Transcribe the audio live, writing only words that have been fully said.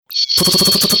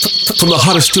From the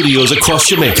hottest studios across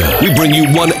Jamaica, we bring you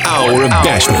 1 hour of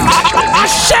Bashment. A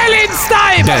shelling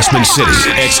time! Bashment City,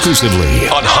 exclusively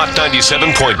on Hot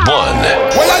 97.1.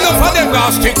 Well, enough of them now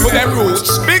stick to them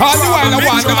roots. All the while I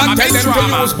want them and tell them to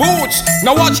use boots.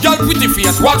 Now watch girl pretty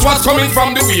face, watch what's coming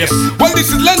from the waist. Well,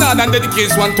 this is Leonard and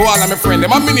dedicates one to all of my friends.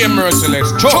 Them and me name Merciless.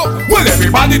 Well,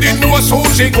 everybody didn't know so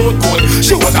she good.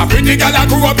 She was a pretty girl that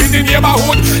grew up in the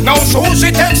neighborhood. Now so she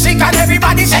takes sick and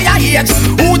everybody say I hate.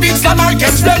 Who did slam her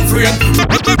catch them free?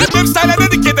 Them style are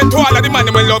dedicated to all of the man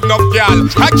them love enough girl.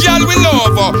 A girl we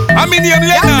love her. I mean name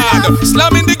Leonard.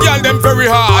 Slamming the girl them very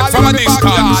hard from a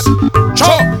distance.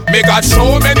 Me got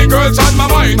so many girls on my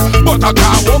mind, but I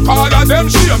can't walk all of them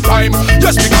same time.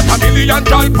 Just me got a million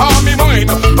girls on me mind,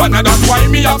 and that's why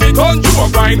me have it on to a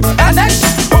grind. And then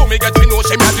how me get to know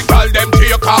she me have to call them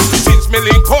taker. Since me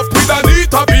link up with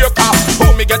Anita Baker,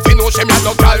 how me get to know she me have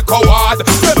no girl coward.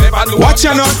 Watch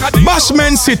out,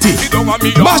 Bashment City.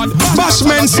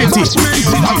 Bashment City.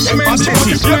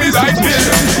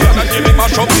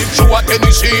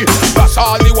 That's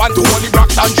all the one to only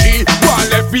rocks and she. One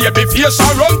left baby face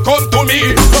and run come to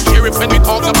me. Don't care if when we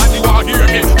talk about you want hear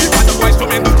me. If I the voice to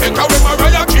me, take away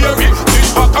Mariah Carey.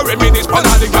 This fuck a reminisce, but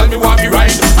all the girl me want me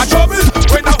right. A trouble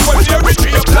when I was here with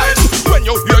me plan. When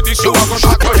you hear this, you are gonna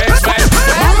shock your head, man.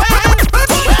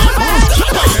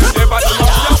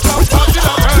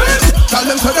 Tell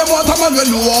them so them want a man when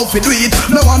know how to do it.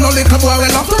 No one no little boy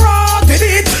will have to run with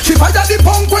it. She fight at the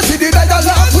punk when she did that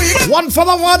last week. One for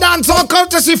the one dance all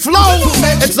courtesy Flow.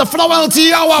 It's the Flow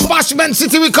LT hour, Bashment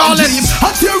City we call it.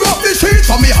 I tear up the street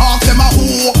for me half them a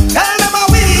who. Tell them a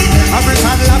we.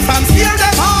 African laugh and scare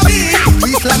them all me.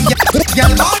 We slam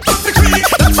girl out of the creek.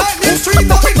 That's like the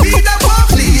street that we feed them all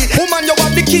flee. Woman, you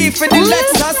have the key for the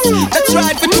Lexus. Let's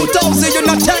ride for 2,000, you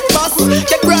not check bus.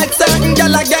 Get right certain,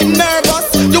 girl, I get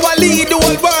nervous. You a lead the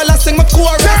whole world, I sing my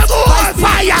chorus. I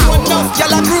see you enough,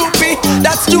 girl, a groupie.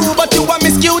 That's you, but you a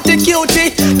miss cutie.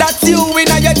 That's you in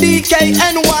a your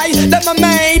DKNY. Them a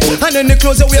mate. And then the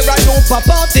clothes you wear, I don't pop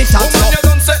out it. Woman, you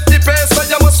don't set the pace, so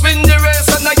you must win the race.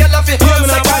 And a girl of it, you're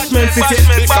a Bashment City.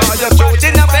 Because you're cute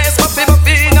in a face, buffy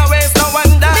in a waist. No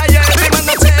wonder, yeah, every man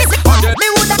a chase. Me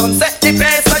woulda don't set the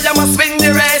pace, so you must win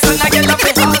the race. And a girl of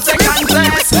it, all second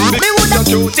place. Me woulda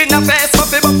cute in a face,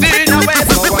 buffy in a waist.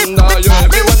 No wonder, yeah,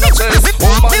 every man a chase.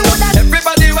 Woman,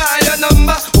 everybody want your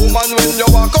number. Woman, when you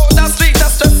walk out the street,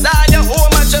 that's just all your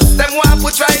home. And just them want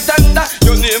put right under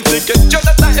your name, ticket. You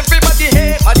that everybody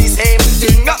hate for the same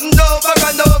thing. Nothing over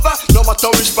and over. No matter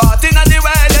which part in the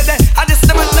world you're there. And this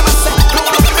the man them a say, no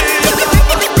one to be your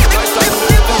lover.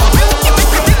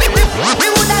 We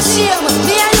woulda shame,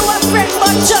 me and you a friend,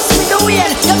 but just me the way.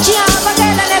 You can't have a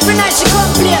girl and every night she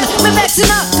complain. Me vexing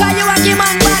up, cause you a give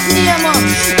man bad name.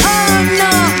 Oh no,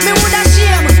 me woulda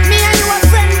shame, me and you a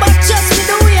friend, but just me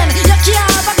the way. You can't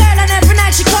have a girl and every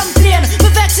night she complain. Me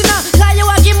vexing up, cause you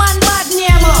a give man bad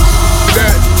name.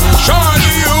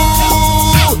 Surely you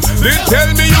did tell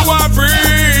me you are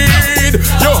breed.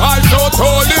 You also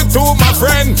told it to my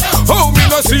friend. Oh, me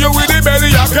no see you with the belly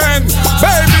again.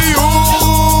 Baby you,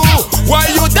 why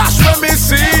you dash when me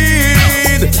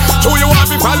seed? So you want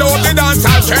me follow up the dance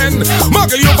trend?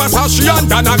 Muggle you Versace and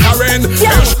Donna Karen.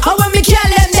 Yeah, how when me call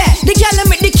them there? The girl them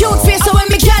with the cute face, so when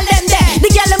me call them there? The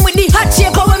girl them with the hot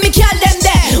shape, how when me call them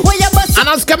there? When you bust. And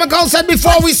as Chemical said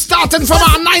before, we starting from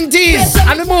our 90s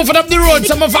and we moving up the road.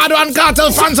 Some of Ado and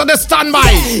Cartel fans on the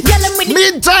standby.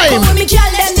 Meantime,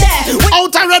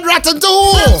 Outer Red Rattan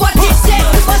too.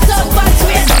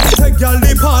 Take your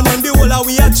lip on and the whole of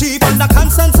we are cheap. Under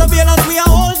constant surveillance we are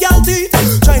all guilty.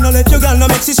 Try not let your girl no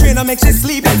make she strain or make she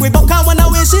sleep. If we buck her when I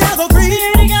wish she have a breathe.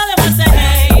 The girl ever say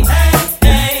hey, hey,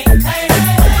 hey, hey,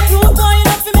 hey. You boy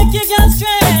enough to make your girl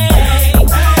straight.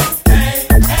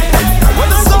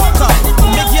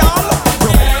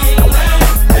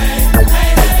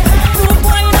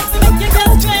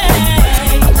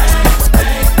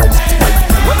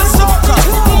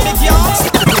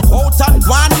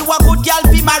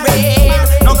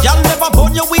 No girl never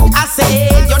burn you with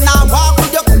acid. You now walk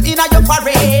with your in your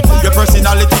parade. Your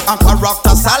personality and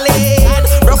character solid.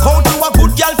 Rock out to a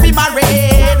good girl be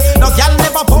married. No girl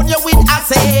never burn you with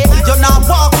acid. You now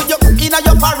walk with your in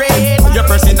your parade. Your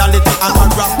personality and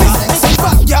character.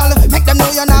 Fuck girl, make them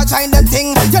know you're not trying them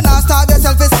thing. You're not starve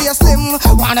yourself to stay slim.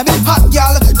 Wanna be hot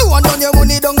girl? Do one on your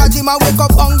money, don't got gym and wake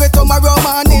up hungry tomorrow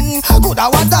morning. Good I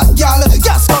want that girl.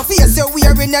 Just go face you're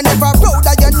wearing, you never proud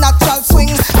of your natural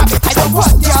swing. I be tired of what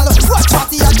girl? Watch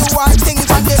what you do one thing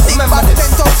and the big bad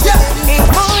penthouse. Yeah.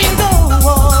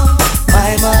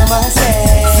 My mama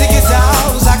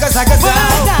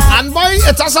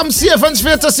some safe and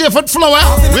straight to safe and flower.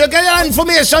 We'll get your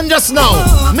information just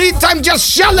now. Meantime,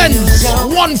 just challenge.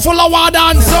 One full award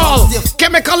and all.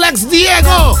 Chemical X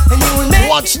Diego.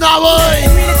 Watch now, boy.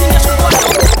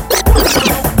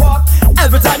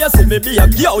 Every time you see me be a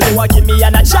girl, you a give me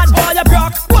and a chat boy you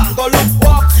broke. One go look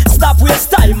walk. Stop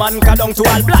waste time man, go down to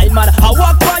all blind man. I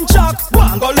walk one chalk.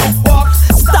 One go look walk.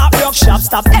 Stop rock shop,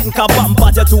 stop anchor bump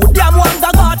at you too damn one the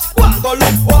god. One go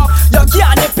look walk. You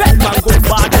can't depend on good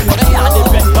bad, you can't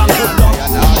depend on good luck.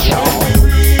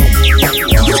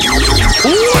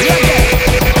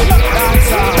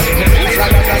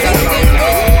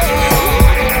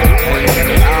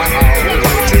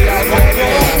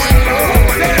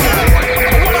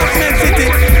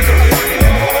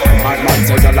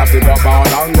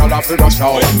 Figure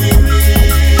show.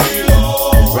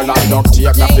 Well, I don't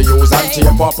take me for use and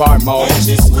tape up our mouth.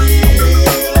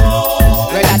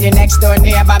 Well, at the next door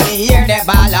neighbor, me hear the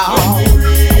ball out.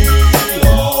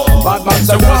 Bad man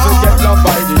say wasn't get love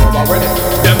by the other.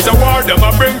 Them's a war, them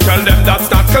a bring, tell them that's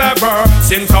not clever.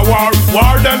 Since a war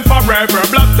them forever.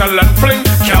 Blood, tell and fling,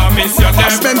 can't miss your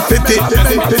them. So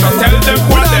tell them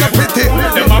what them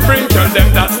a bring, tell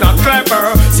them that's not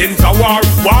clever. Since a war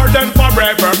them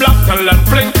forever. Blood, tell and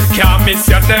fling, can't miss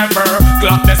your never.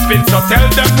 Clock the spin, so tell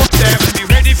them what them. Be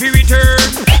ready for return,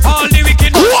 all the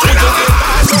wicked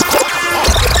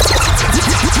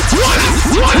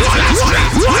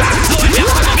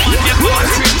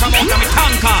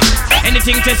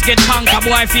anything just get conquer,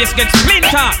 boy face get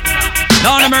splinter.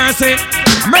 Down the mercy,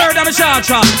 murder me shot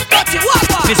trap.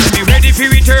 Listen me ready for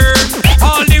return.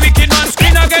 All the wicked ones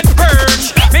skin a get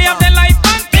purged. Me have the life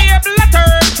and table a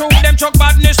turn. Through them chuck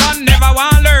badness and never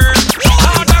want learn.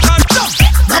 Hard back and tough,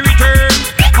 return.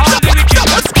 All the wicked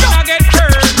ones skin a get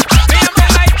purged. Me have the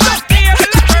life and table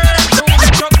a turn. Through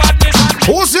them chuck badness and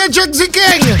who's your Jigsy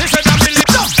King?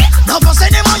 Never say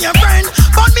them on your friend,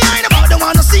 but behind about the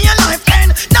wanna see your life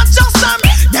end. Not just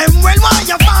them well why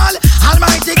you fall.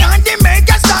 Almighty God they make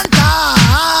us stand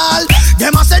tall.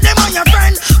 Them a say them on your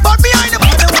friend, but behind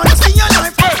about the wanna see your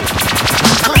life end.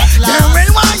 Them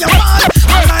well why you fall.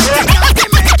 Almighty God they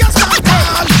make us stand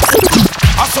tall.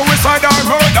 A suicide or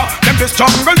murder, them this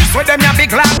jungle is where them ya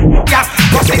big land. Yeah,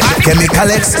 Chemical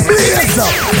X blaze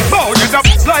up. Bow you up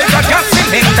like a gas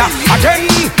cylinder. Again,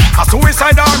 a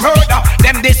suicide or murder,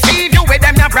 them deceive you with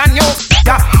them ya brand new.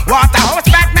 Yeah, Waterhouse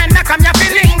Batman na come ya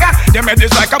feeling. Them head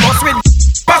is like a bus with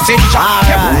passenger.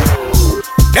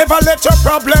 Never let your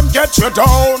problem get you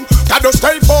down. Gotta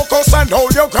stay focused and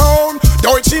hold your ground.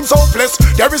 Though it seems hopeless,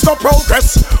 there is no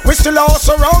progress. We still lost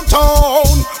around town.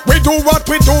 We do what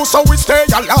we do so we stay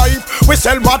alive. We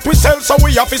sell what we sell so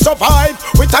we have to survive.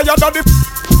 We tired of the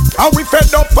and we fed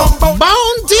up from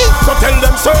bounty. So tell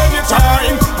them so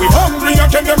anytime. We hungry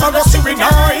again, them a go see we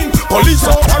nine. Police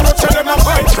over and tell them a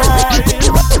fight crime.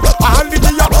 All the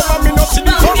day I come and me no see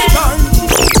the first time.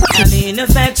 I'm in a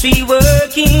factory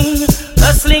working,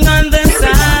 hustling on the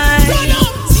side.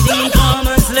 Sitting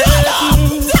farmers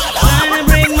lurking, trying to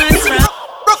break my stride.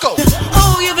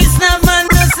 Oh, you be snap and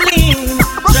hustling,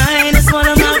 trying to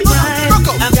swallow my pride.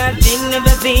 I've got things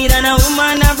never feed and a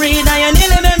woman I breed. I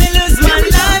nearly made me lose my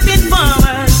life in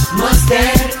farmers.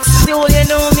 Mustard, do you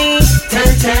know me?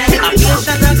 I feel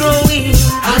that I grow weak.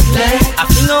 I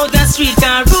fling out the street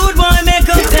car, rude boy make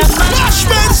up them.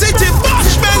 Bashman City.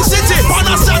 On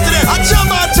a Saturday, I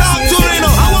jump and talk to you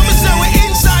know. I want to say we're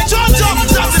inside. Jump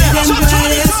Saturday.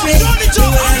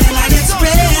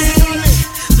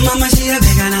 Mama she a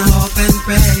beg and I hope and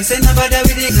pray. Say nobody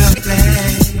with the gun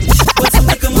play. But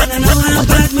some come on and know how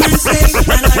bad man say.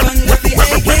 And I run with the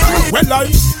AK.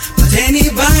 But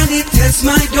anybody test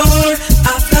my door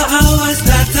after hours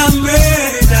that I'm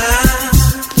murder.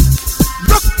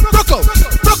 Rocco.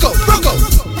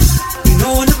 We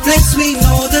know the place, we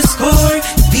know the score.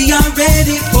 We are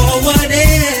ready for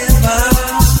whatever.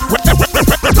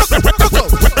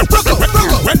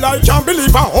 Well, I can't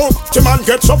believe I hope the man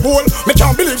gets so cool. Me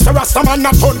can't believe the Rasta man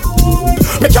not done.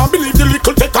 Me can't believe the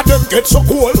little take of them get so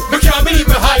cool. Me can't believe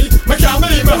me high.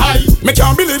 Me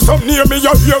can't believe some near me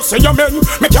you hear say amen.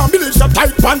 Me can't believe the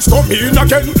tight pants come in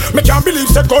again. Me can't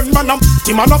believe the gunman and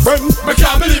him and a friend. Me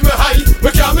can't believe me high.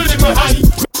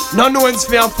 No one's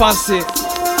fear fussy.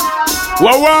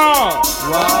 Wow.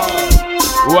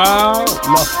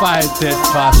 My fight it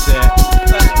fussy.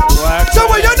 So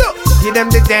what you do? Give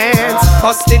them the dance,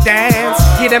 bust the dance.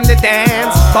 Give them the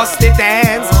dance, bust the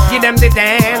dance. Give them the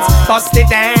dance, bust the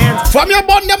dance. From your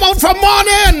bun them out from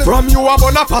morning. From you I'm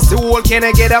gonna pass the whole. Can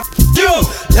I get a you?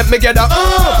 Let me get a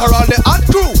for all the hot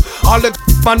crew. All the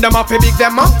man them up, big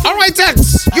them up. Alright,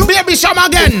 X, you baby sham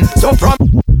again. So from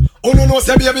Uno no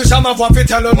say baby shama for fi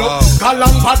tell you no.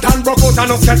 Galang pattern broke out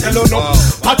and no settle you no.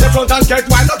 Pat the front and get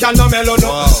wild, no can no mellow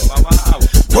no.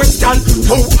 Question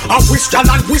two, a wish gal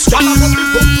and wish gal and what the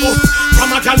fuck.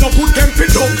 From a gal no put them fit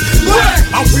up.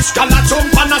 A wish gal a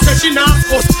jump and a say she not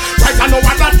fuss. Right I know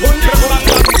what that one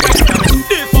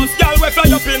the first gal we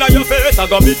fly up inna your face, I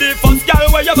go be the first gal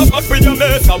where you go cut with your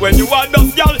mate. And when you are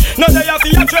dust gal, no they have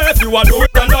to trace. You a do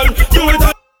it and done, do it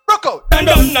and rock out and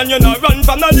done. And you not run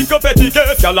from a little petty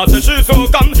case. Gal a say she so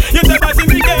come, you say that in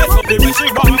the case. So the way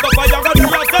she walk up and you go to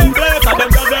your same place. And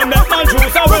them gal them make man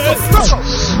choose a waste.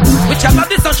 Which gal a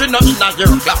this and she not inna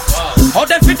your class. How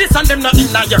them fit this and them not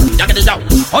inna your yaggedy yow.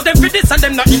 How them fit this and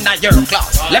them not inna your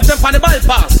class. Left them on the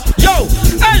bypass. Yo,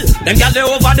 hey, them gal they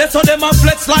over there so them a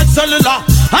flex like cellular.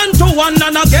 And to one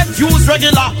and I get used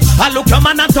regular. I look your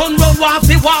man and turn round war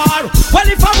fi war. Well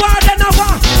if I war then I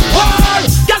war. War.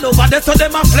 Gal over there so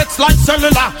them a flex like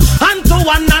cellular. And to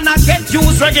one and I get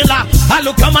used regular. I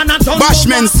look your man and turn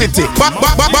Bashman City.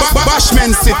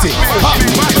 Bashman City.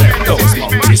 Those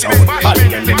monkeys out.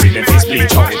 Holly and them with them face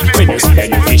bleach out. When you see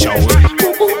them you fish out.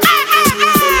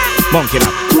 Monkey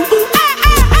now.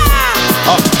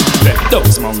 Let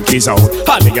those monkeys out.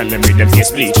 Holly and them with them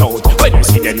face bleach out. When you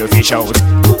see them you fish out.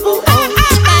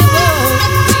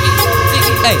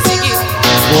 Hey,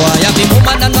 boy, I be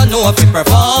woman and I know if he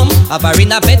perform. Have her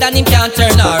in a bed and him can't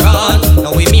turn her on.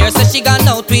 Now we mirror say she gone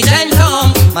out with and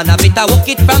come. Man a bit a walk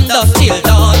it from dusk till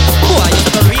dawn. Boy, you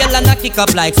so real and a kick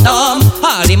up like storm.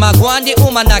 All him a go and the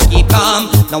woman a keep calm.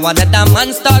 Now another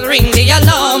man start ring the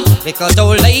alarm. Because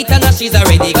all late and she's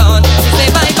already gone. She say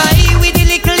bye bye with the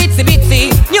little itsy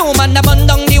bitsy. New man a bun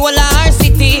down the whole of our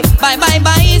city. Bye bye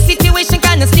bye, situation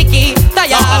kinda sticky.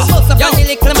 Tired, bust up on the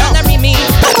little man a me.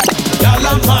 Girl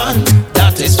and man,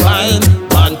 that is fine.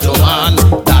 Man to man,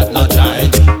 that not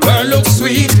right. Girl look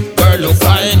sweet, girl look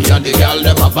fine. And the girl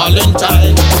them a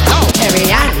Valentine. Now carry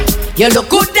on, you look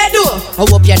good they do. I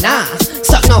hope you're not.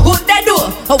 Suck no good they do.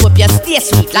 I hope you stay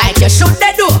sweet like you should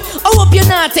they do. I hope you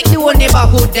not take the whole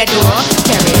neighborhood they do.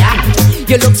 Carry on,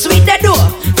 you look sweet they do.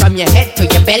 From your head to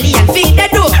your belly and feet they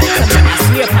do. Some I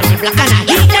swear on the block and I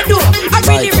eat they do. I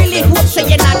really hope so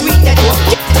you're not read they do.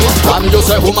 And you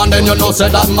say woman then you know say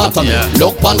that matter me.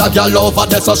 Look on the girl over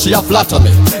there so she a flatter me.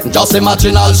 Just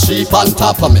imagine all sheep on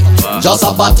top of me. Just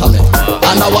a batter me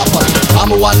and a whopper me.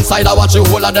 I'm one side I watch the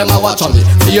whole of them a watch on me.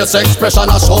 Face expression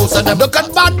a show say them. Look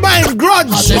at bad mind grudge.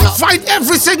 Fight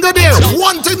every single day.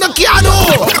 One thing the can't do.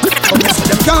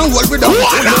 Them can't hold with them.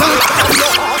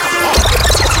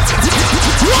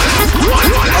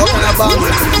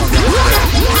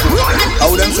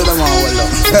 How them say them all well up.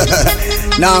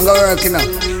 Now I'm gonna work it now.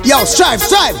 Yo, strive.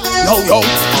 Yo.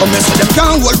 Come and say them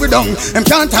can't hold with them. Them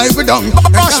can't tie with them.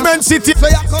 Bashman City. So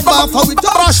you come back how we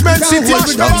talk. Bashman City.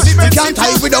 Them can't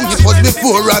tie with them. It was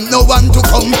before and no one to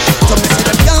come. So me say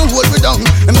them can't hold with them.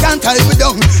 Them can't tie with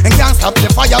them. Them can't stop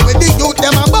the fire with the youth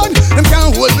them a burn. Them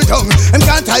can't hold with them. Them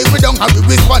can't tie with them. How we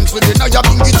response with the now you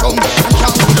bring it home. Them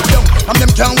can't hold with them. From them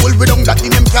can't hold with them. That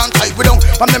mean them can't tie with them.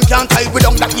 From them can't tie with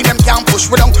them. That mean them can't push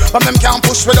with them. From them can't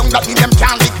push with them. That mean them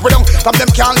can't lick with them. From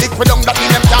them can't lick with them. That mean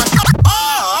them can't.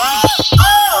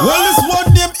 Well, this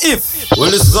one name if. Well,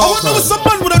 this is all. I wonder what some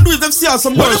man would do if them see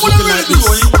some girls looking like this.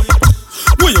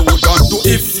 What you would do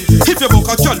if you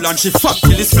book a girl and she fat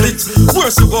till it split?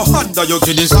 Worse you go under your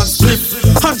guineas and split.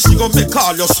 And she go make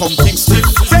all your something stiff.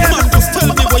 Man, just tell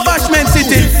me what you Bashman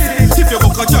City. If you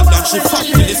book a girl and she fat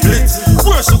till it split.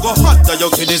 Worse you go under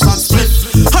your guineas and split.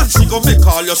 And she go make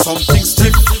all your something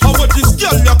stiff. How what this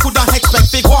girl you coulda expect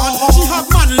big one? She have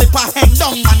man lip a hang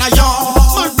down and a yawn.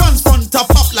 Man runs front a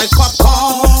pop like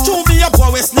popcorn. To me a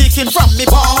boy we sneaking from me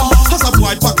bar. As a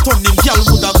boy back turn him girl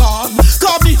woulda gone.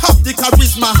 Cause me have the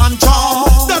charisma and charm.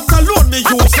 That alone me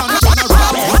use and turn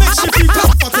around. Make she feel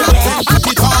comfortable and put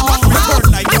it on. Burn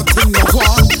like nothing no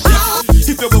one.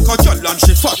 If you book a girl and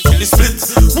she fat till it split.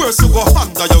 Worse you go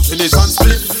under your guineas and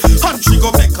split. And she go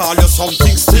make all you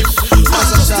something stiff.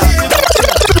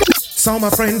 Saw my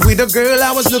friend with a girl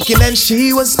I was looking and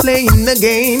she was playing the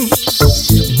game.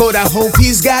 But I hope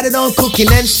he's got it all cooking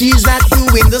and she's not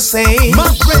doing the same.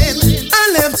 My friend, I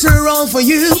left her all for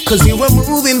you, cause you were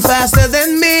moving faster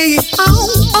than me. Oh,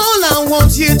 all I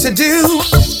want you to do,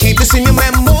 keep this in your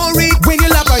memory. When you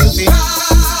love her you feel,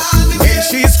 when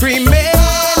she's screaming,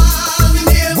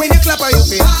 when you clap her you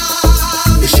feel,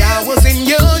 the shower's in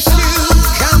your shoes.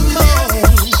 Come on.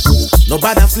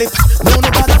 Nobody flip,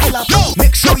 nobody flop.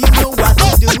 Make sure you know what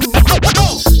to do.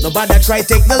 Nobody try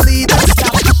take the lead and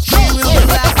stop. She will be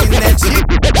laughing at you.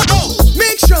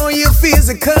 Make sure you're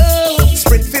physical.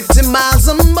 Sprint 50 miles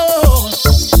or more.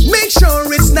 Make sure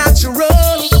it's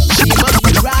natural. She must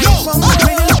be right from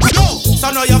the So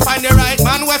now you find the right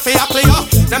man we fi a clear.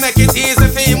 They make it easy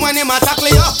for him when him a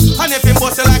tackle you. And if him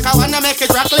bust it like I wanna make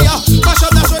it rackle you. Mash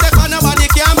up the show, the corner nobody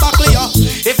can buckle you.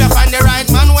 If you find the right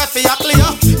man, we fi a clear.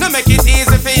 They make it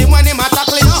easy for him when him a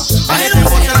tackle you. And if him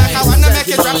bust it like I wanna make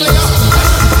it rackle you.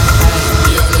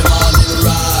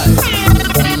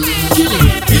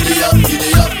 Giddy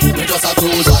up, we just a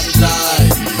cruise and glide.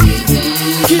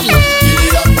 Giddy up,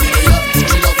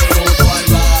 she love the road one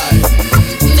ride.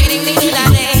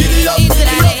 Giddy up,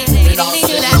 we dance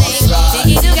to the house ride.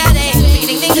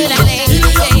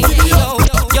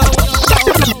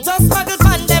 Just muggle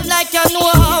fun them like you know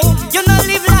how. You not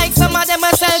live like some of them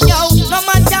myself, yo. No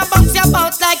man can bounce your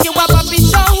bout like you a puppy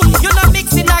show. You not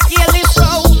mixing a careless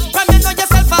row. From you know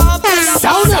yourself a hop.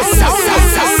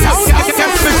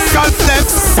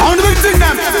 Sound of the thing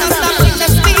them.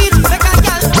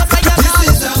 This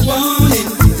is a warning.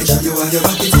 Make sure you have your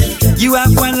rocket in. You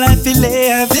have one life to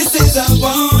live. This is a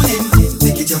warning.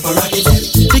 Make it up a rocket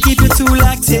in. They keep you too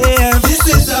active. This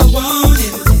is a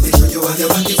warning. Make sure you have your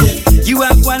rocket in. You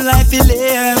have one life to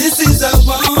live. This is a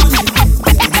warning.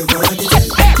 Make it up a rocket in.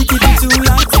 They keep you too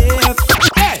active.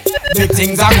 Big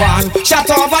things are gone. Shut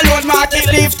overload market,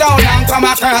 leave town and come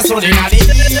across on in the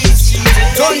east.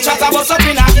 Gunshot a bust up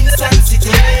in a instant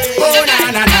city. Oh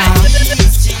na na na.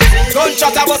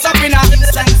 Gunshot a bust up in a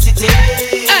instant city.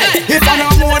 If I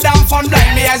know more than fun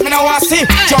blind me eyes, me no want see.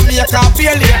 Jamaica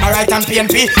pay labor right and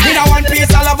PNP. Me no one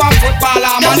piece of love and football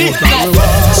and money.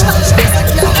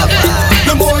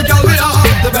 The more girl we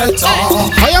have, the better.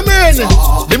 How you mean?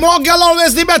 The more girl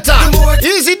always the better.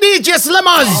 Easy DJ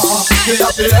Slimmers.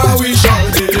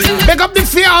 Pick up the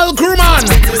Fial crew man.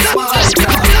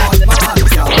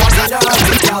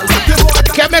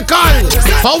 Chemical.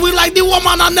 How we like the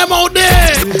woman and them out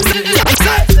there.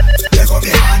 They go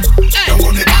behind, they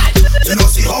want me back. You know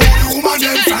see how the woman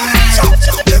them find.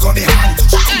 They go behind,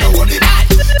 they want me back.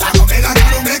 That go make a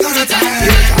girl make a time.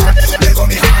 They go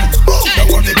behind, they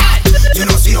want me back. You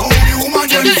know see how the woman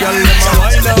them find.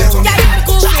 They go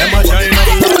behind,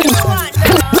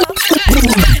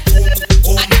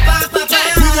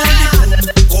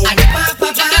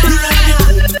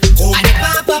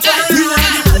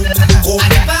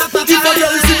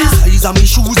 on me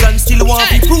shoes and still want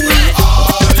to prove.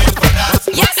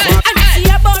 Yes, and see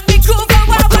about me groove and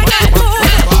what I do.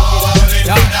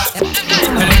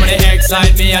 Anybody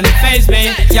excite me and it faze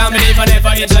me. Can't believe I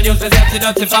never introduce myself to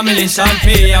dirty family Sean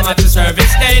P. I'm at the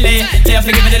service daily. They have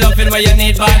to give me the loving where you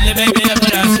need badly, baby. Never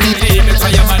else to me because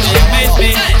your body amaze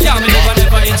me. Can't believe I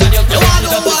never introduce myself to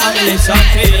dirty family Sean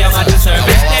P. I'm at the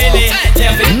service daily.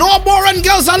 No boring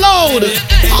girls allowed.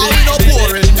 How we no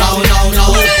boring? No.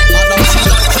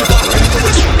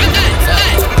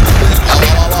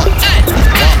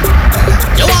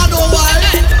 You wanna know why?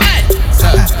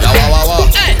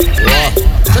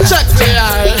 Check me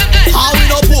out. How we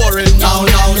no boring? No.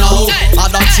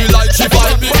 And that she like she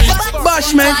find me.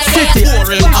 Bashment City.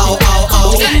 Boring. Ow.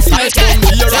 I come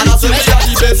here and I say me are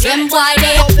the best.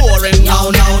 No boring.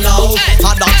 No.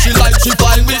 And that she like she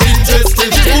find me interesting.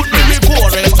 Put me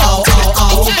boring. Ow.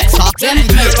 Stop here and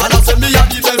I say me are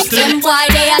the best. Them boy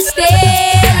they are still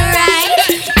right.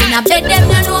 In a bed them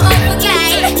no know how to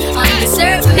guide. On the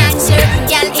certain and certain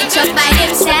girl itch up by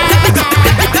themselves.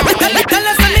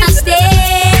 Stay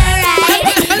right.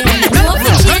 Them know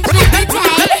fi change with the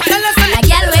tide. A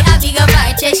girl with a bigger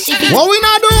bar chest she be. What we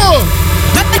not do?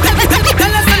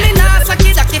 Tell us when me nah suck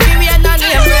it, that if you ain't on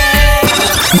your bread.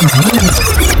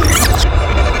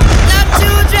 Not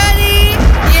too jelly,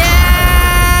 yeah.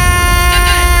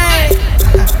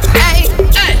 Hey,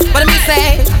 what me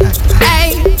say?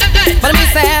 Hey, what me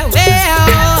say?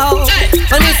 Well,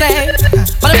 what me say?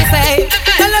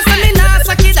 Tell us when me nah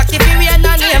suck it, that if you ain't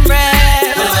on your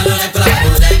bread.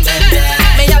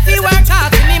 Me have to work hard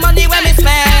for me money when me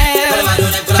spend.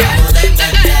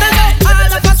 All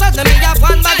of a sudden me have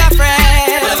one bag of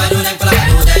friends.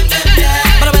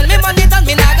 But when me money done,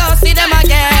 me nah go see them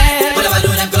again.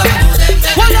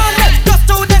 One on them, just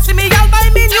 2 days see me all buy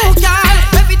me new car.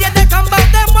 Every day they come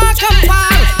back, them walk come far.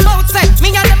 Both say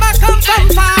me and them a come from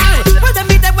far. Well them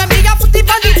me there when me have put the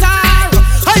on guitar.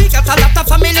 I got a lot of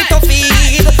family to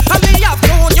feed, and me have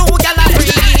no new gal a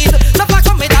breed. Never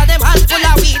come with all them hands full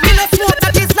of weed. Me no smoke,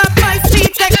 that is not my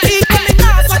sweet technique. But me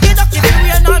nah suck it up if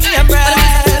you ain't on your bread.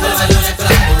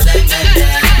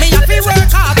 Me have to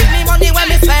work hard with me money when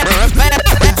me spend.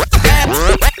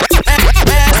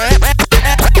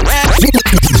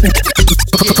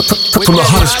 From the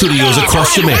hottest studios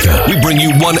across Jamaica, we bring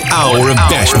you 1 hour of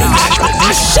Bashment.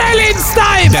 Shelling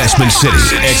style. Bashment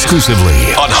City,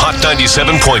 exclusively on Hot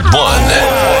 97.1.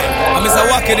 I'm Mr.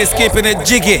 Wacky is keeping it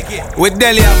jiggy with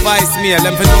Delhi advice me.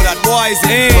 Let me know that boys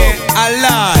ain't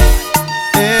alive.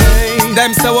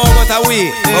 Them say what about a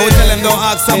we? But we tell them don't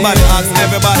ask somebody, ask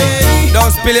everybody. Don't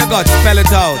spill your guts, spell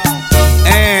it out.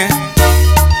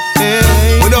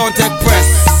 We don't take press.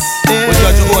 We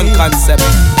judge your own concept.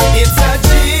 It's a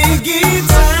jiggy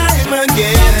time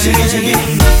again. Jiggy, jiggy,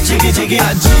 jiggy, jiggy.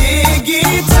 A jiggy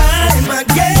time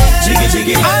again. Jiggy,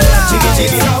 jiggy, jiggy,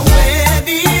 jiggy. It's a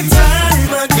wedding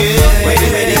time again.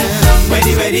 Ready, ready,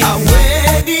 ready, ready. A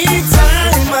wedding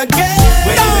time again.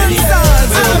 Ready, ready, ready.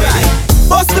 Alright,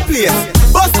 bust the place,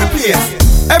 bust the place.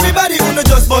 Everybody wanna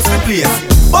just bust the place,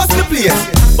 bust the place,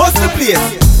 bust the place.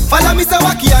 Follow Mr.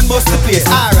 Wacky and bust the place.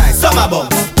 Alright, summer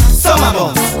bombs, summer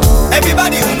bombs.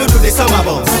 Everybody wanna do the summer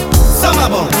bombs, summer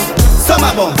bombs,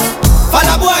 summer bombs.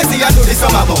 Follow boys here and do the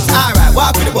summer bombs. Alright,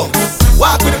 walk with the bombs,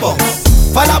 walk with the bombs.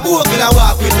 Follow boys here and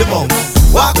walk with the bombs,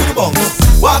 walk with the bombs,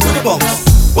 walk with the bombs.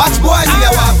 Watch boys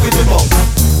here walk with the bombs.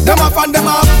 Them a fan them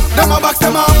up, them a box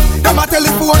them up. Them a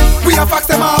telephone, we a fax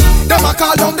them up. Them a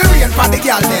call down the rain for the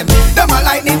girl them. Them a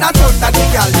lightning a thunder the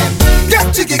girl them.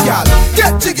 Get jiggy girl,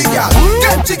 get jiggy girl,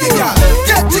 get jiggy girl,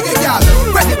 get jiggy girl.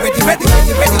 Ready, ready, ready,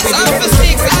 ready, ready,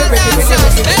 ready.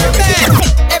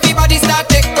 Everybody start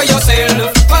take for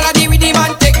yourself. Follow the rhythm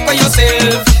and take for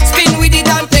yourself. Spin with it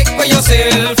and take for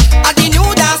yourself. At the new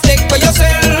dance take for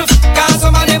yourself. Cause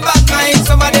some of them bad mind,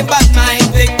 some of them bad mind.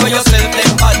 Take for yourself,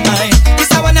 them bad mind.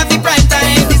 This a one of the prime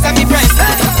time, this a the prime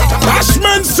time.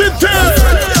 Bashment City.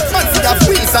 Man see a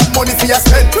wheels and money for your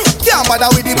spend. Can't bother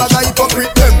with the bag of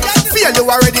hypocrite them. Feel you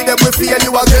already, them will feel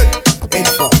you again.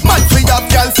 Man for your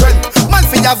girlfriend. Man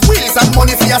for your wheels and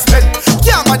money for your spend.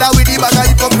 Can't bother with the bag of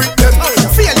hypocrite them.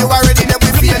 Feel you already, them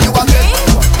will feel you again.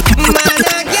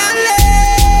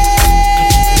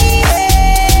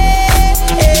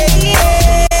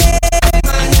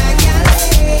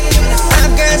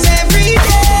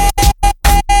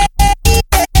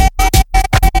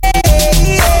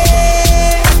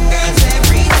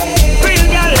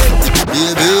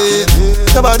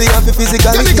 Nobody have a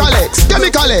physical. Chemical X.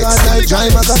 I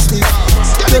drive a casting.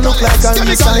 They look like a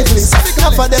recyclist.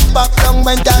 Half of them back down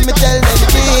when time me tell them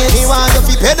please. Me want you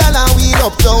fi pedal and wheel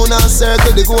uptown and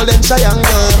circle the golden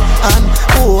triangle. And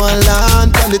hold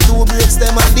on, turn the two brakes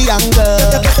them on the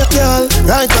angle. Girl,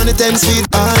 right on the 10-speed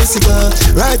bicycle,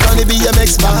 right on the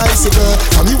BMX bicycle.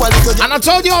 From you a little. And I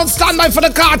told you on standby for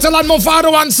the Cartel and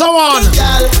Movado and so on.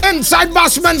 Inside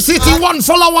Bashment City, one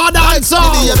follower dancer.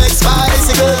 BMX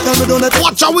bicycle.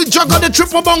 Watch how we juggle the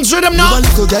triple bunks rhythm now.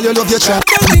 Little girl, you love your trap.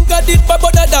 Think I did my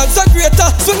brother dance a greater.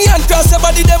 Swing your hand cross your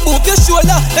body, then move your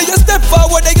shoulder. Then you step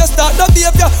forward, then you start the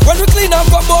behavior. When we clean and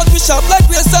come out, we sharp like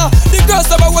razor. The girls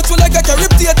them I watch you like a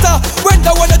carib theater. When the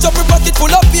one a jump in pocket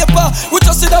full of paper. We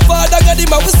just see the father, got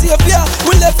him and we savior.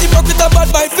 We left him up with a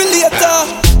bad mind for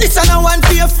later. It's a no one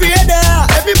be afraid of.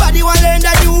 Everybody want learn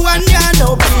that you and ya.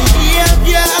 No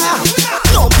behavior,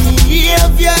 no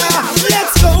behavior.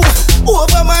 Let's go.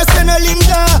 Over my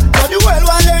linger. Now the world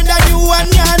want learn that you and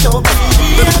ya. No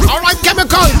behavior. Alright,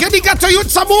 Chemical, get to you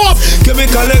some more.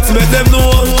 Chemical, let's make them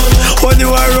know. When you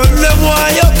are run them,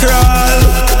 why you crawl?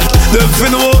 Them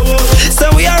fin know. So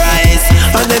we arise,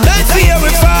 and the night fear we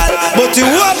fall. But you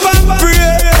hope and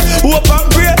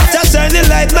pray, just shine the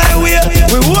light my way.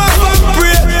 We hope and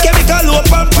pray, Chemical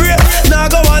hope and pray. Now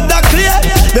go on that clear.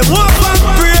 Them hope and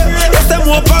pray, yes them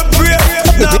hope and pray.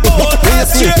 Now go on that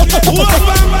straight. Hope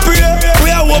and pray, we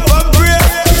are hope and pray.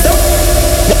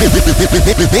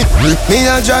 Me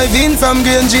a drive in from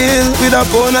Green Jail with a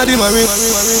phone at the marine.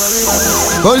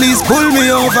 Police pull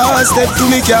me over, step to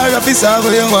me car, officer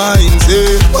where you wine.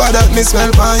 Say, what that me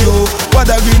smell by you? What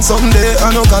that green someday,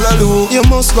 I no color do. You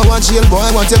must go and jail, boy,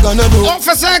 what you gonna do?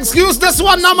 Officer, excuse this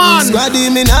one, no man. Squaddy,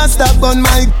 me not stop on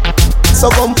my. So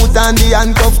come put on the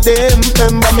handcuff them.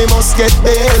 Remember me must get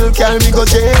bail. Carry me go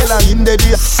jail and in the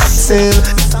cell.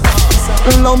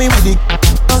 Now me with the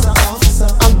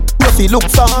nothing look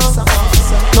for.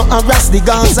 No harass the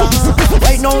Gaza.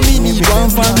 Right now me need one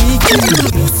for me.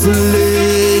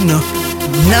 Hustling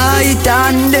night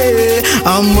and day.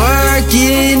 I'm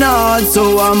working hard,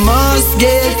 so I must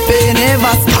get paid.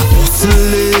 Never stop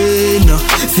hustling.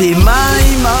 See my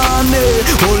mommy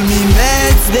hold me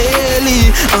meds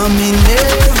daily, and me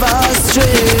never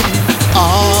stray.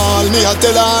 All me I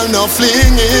tell her no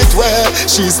fling it where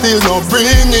she still no bring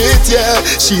it, yeah.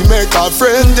 She make her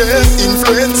friend them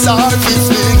influence her to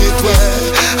fling it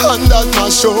where. And that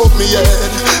man show me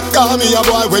head. Call me a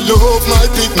boy we love my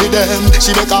pick me them.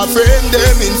 She make her friend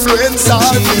them influence her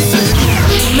to fling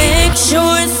it. Make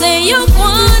sure say you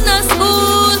wanna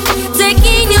school,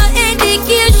 taking your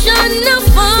education, no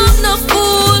farm, no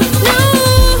fool. No,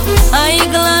 I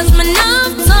glass me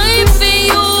enough time for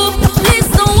you.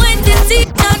 Listen when the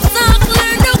teacher talk,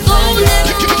 learn the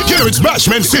golden. It's back.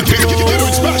 Bashment City.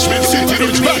 Bashment City.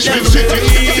 Bashment City.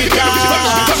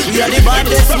 We are the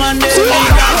baddest man there.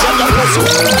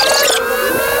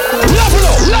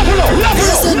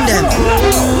 Listen them.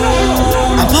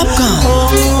 A popcorn.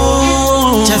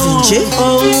 Chavinci.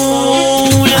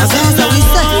 Agaza we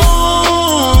say.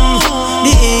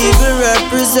 The evil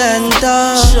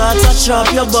representer. Shut a chop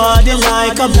your body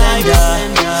like a blender.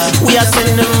 We are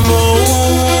sending them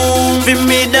home. We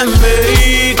made them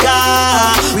America.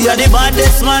 We are the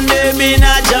baddest man them in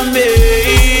a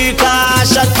Jamaica.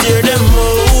 Shut tear them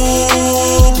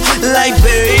home like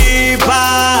paper.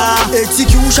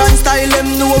 Execution style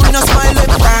them know we no smile like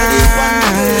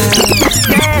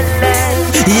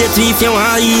Hate me if you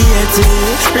want hate me.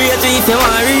 Rate me if you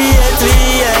want rate me,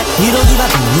 yeah. You don't give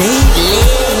up lately.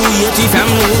 Hate me if I'm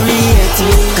no rate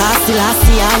me. Cause still I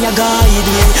see how you guide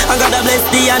me. I gotta bless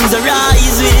the hands that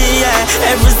rise me,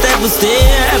 yeah. Every step we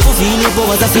step, we feel it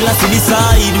for us, I feel I see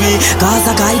beside me. Cause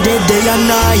I guided day and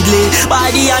nightly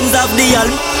by the hands of the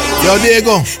Almighty. Yo, there you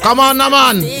go. Come on, now,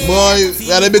 man. Boy, we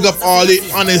gotta big up all the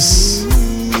honest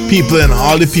people and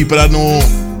all the people that know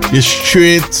the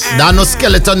straight. There are no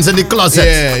skeletons in the closet.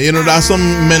 Yeah, you know, there's some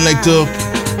men like to,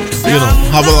 you know,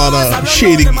 have a lot of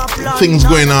shady things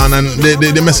going on and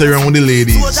they mess around with the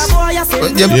ladies.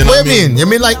 What do you mean? You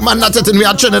mean like man that's sitting we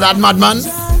are Trinidad madman?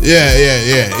 Yeah.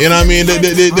 You know what I mean?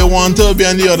 They want to be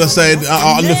on the other side,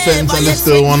 on the fence, and they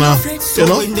still wanna, you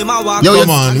know?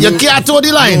 Come on. You can't toe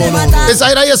the line. No. It's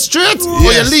either you're straight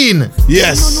or you lean.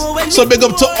 Yes. So big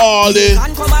up to all the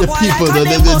people,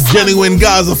 the genuine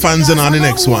Gaza fans and on the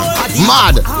next one.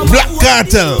 Mad. Black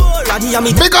Cartel.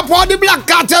 Big up all the Black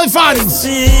Cartel fans.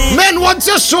 Men, once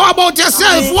you show about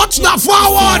yourself, watch that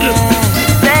forward.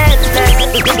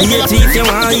 Hate if you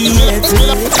want hate me.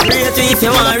 Rate if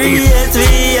you want rate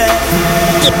me, yeah.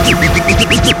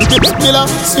 Miller,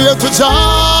 straight to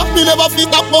job. Me never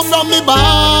fit up from me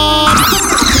bar.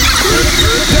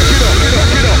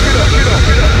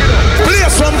 Play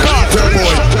some Cartel,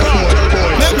 boy.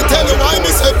 Let me tell you why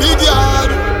me say big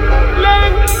yard.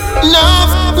 No.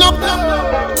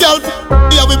 Girl,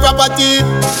 here we property.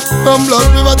 From Blood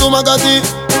River to Magati.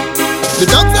 The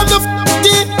dogs have the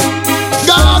f***y.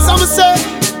 Gas, I'm say,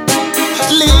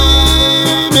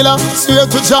 leave me la, straight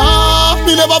to job.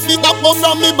 Me never fit up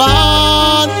from me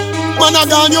band. Man, I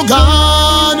gone, you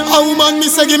gone. A woman, me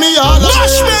say, give me all of it.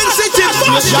 Bashment City.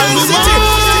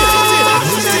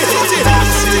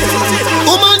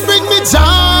 Woman, bring me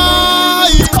joy.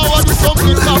 Power to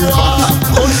something power.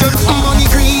 Money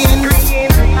green.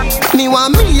 Me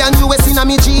 $1 million US in a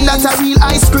me jeans. That's a real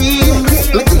ice cream.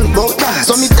 Me think about that.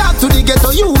 So me talk to the ghetto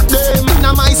youth them in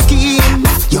a my scheme.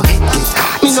 Your head get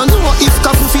hot. Me no know if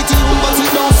couple fit you, but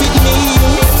it don't fit me.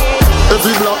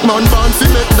 Every black man born fi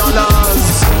make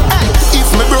dollars. Hey, if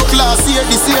me broke last year,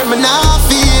 this year me nah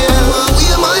feel.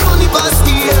 Where my money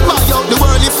basket? Buy out the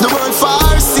world if the world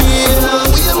far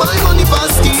sale. Where my money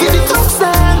basket? See the talks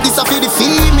them, this a for the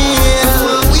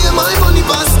female. Where my money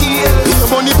basket?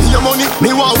 Pay your money.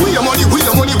 Me want where your money.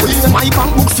 My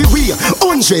bank book fi we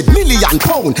 £100 million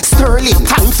sterling.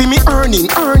 Time fi me earning.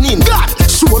 God,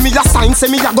 show me a sign, say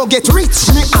me a go get rich.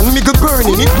 Me and me go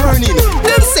burning.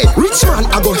 Them say rich man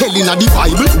a go hell inna the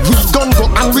Bible. We done go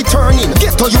and returning.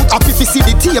 Get to you happy fi see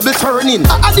the table turning.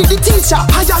 I did the teacher,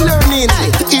 higher learning.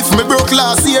 If me broke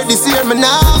last year, this year me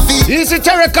nah fit. Easy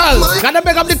Terrical, gotta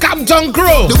beg up the Campton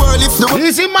crew. The world if the world.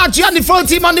 Easy Matchy and the full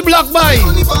team on the block by.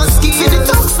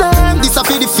 This a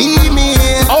for the female.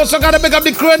 Also gotta beg up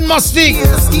the crew and Musty,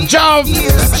 Jav,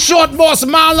 Short Boss,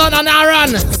 Marlon and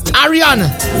Arian.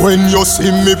 When you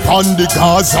see me pon the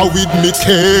Gaza with me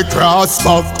K-Cross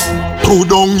back, put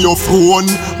down your phone,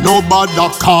 nobody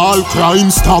call crime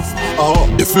stop.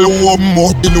 If you want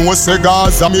more, you know say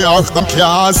Gaza me ask them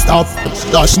can't stop.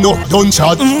 That's no don't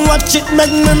chat. Watch it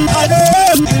make me mad.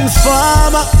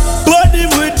 Informer, body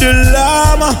with the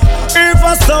llama. If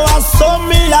I saw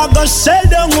me, I go shell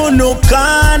down on no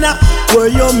corner. Where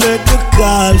you make a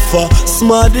call for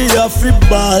Smarty off the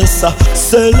balsa.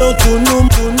 Sell out to num.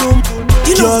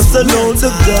 Just sell out the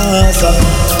Gaza.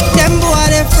 Them boy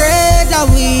they afraid that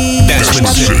we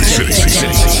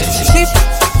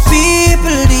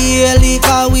people daily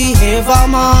cause we ever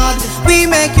mad. We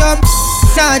make your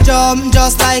jump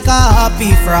just like a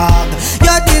happy frog.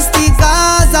 Your this the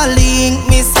Gaza link,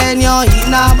 me send you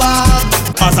in a bag.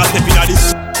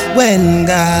 When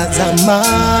Gaza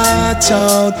march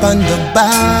out on the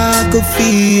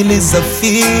battlefield is a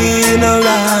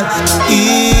funeral,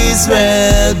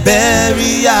 Israel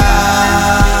burial.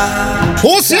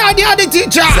 Who's here the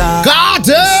teacher?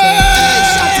 Cartel!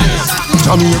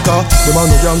 Jamaica, them a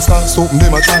no gangsta, something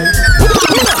them a try.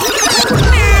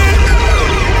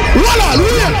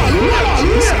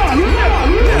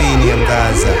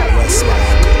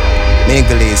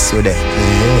 Mingles with it.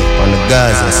 On the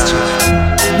Gaza Strip.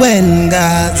 When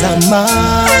Gaza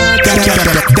march.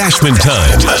 Dashman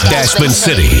time. Dashman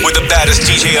City. With the baddest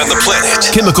DJ on the planet.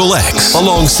 Chemical X.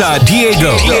 Alongside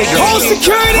Diego. All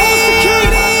security.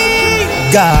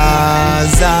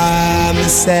 Gaza, me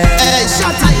say. Hey,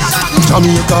 shut up.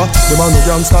 Jamaica, them a no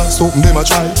gangster, something them a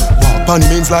try. Walk on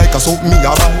means like a something me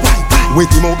a buy. Wake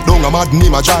him up, down a mad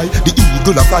name a dry. The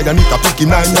eagle a fly and it a pick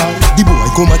him 9 now. The boy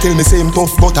come and tell me same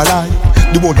tough but a lie.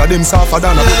 The both of them suffer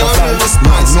than a butterfly.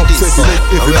 Man, not set to let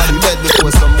everybody dead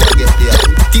before some boy get there.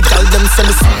 Tell them send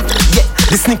me sweet, yeah.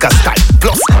 The sneakers tight,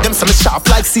 plus them some sharp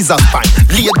like scissors fine.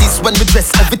 Ladies, when we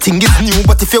dress, everything is new.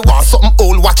 But if you want something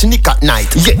old, watch Nick at night.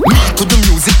 Yeah, me to the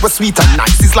music was sweet and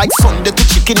nice. It's like Sunday to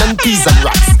chicken and peas and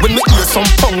rice. When me hear some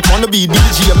punk wanna be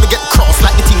DJ, me get cross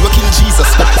like the thing we kill Jesus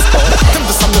Christ. Them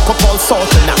just some make up all sort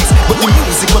of nice, but the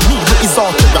music with me is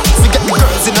authorized. We get the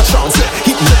girls in a trance, yeah,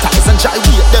 hypnotize and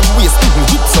gyrate them waist,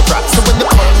 hip surprise. So when you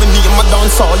call me name, I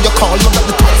dance all you call me like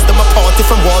the twice. Them a party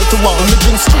from wall to wall. Me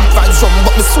drink street vibes rum,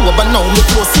 but me sober now. Me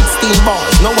throw 16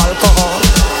 bars, no alcohol.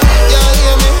 Yeah,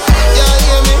 hear me, yeah,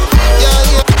 hear me, yeah,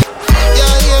 hear me, yeah,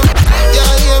 hear me,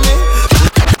 yeah, hear me,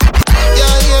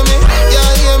 yeah, hear me, yeah,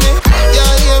 hear me,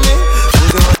 yeah, hear me,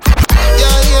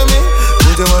 yeah, hear me.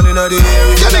 Put your money in the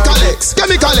area. Chemical X,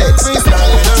 Chemical X,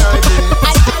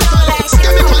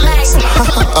 Chemical X.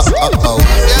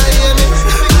 Yeah, hear me.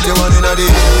 Put your money in the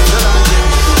area.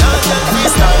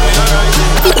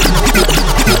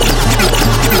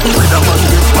 With a man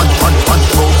get pan,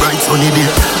 go bright sunny day.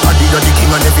 I did the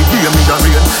king and every day me a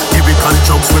rain. Lyrical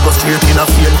jokes we go straight in a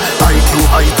vein. IQ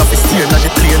height of the stain and the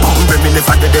plane. Humble me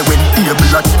never did they win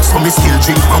able at. So me still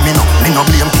drink from me no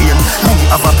blame pain. Me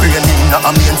have a brain in a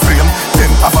mainframe.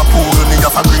 Them have a pool, me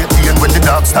have a great pain. When the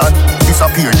dog start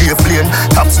disappear, they flame.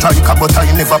 Top striker but I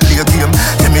never play a game.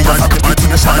 Them me have a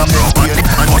reputation and maintain.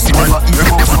 Must never hear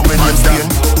about so many stain.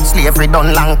 Slavery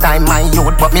done long time my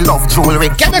youth, but me love jewelry.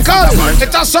 Chemical,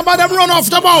 it has some of them run off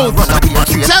the boat.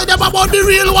 Tell them about the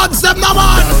real ones, them no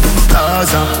man.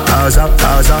 Gaza, Gaza,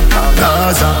 Gaza,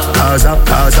 Gaza, Gaza,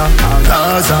 Gaza,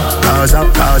 Gaza,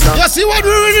 Gaza, Gaza. You see what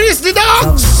we release the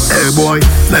dogs? Hey boy,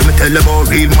 let me tell you about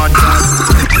real mad dogs.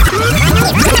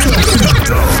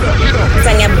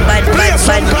 Sing a bad mad.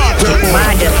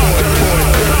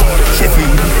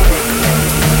 Sheffield,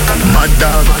 mad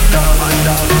dog.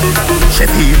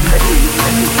 Sheffield,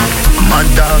 mad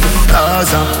dog.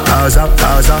 Gaza, Gaza,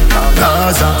 Gaza,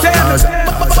 Gaza, Gaza.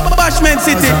 Bashman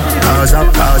City. Gaza,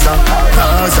 Gaza,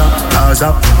 Gaza, Gaza.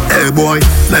 Hey boy,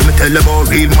 let me tell you about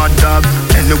real mad dog.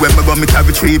 Anywhere me go, me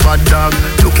carry 3 bad dog.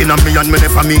 Looking at me and me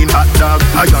never mean hot dog.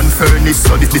 Iron furnace,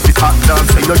 so this is hot dog.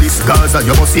 Say you this Gaza,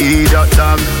 you must see that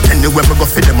dog. Anywhere me go,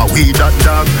 for them a weed that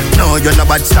dog. No, you're not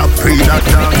bad, stop pre that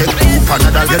dog. Get 2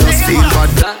 Panadol, you just feel bad.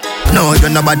 No, you're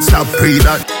not bad, stop pre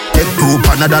that. Get 2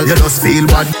 Panadol, you just feel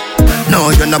bad. No,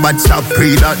 you're not bad, stop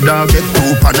pre that dog. Get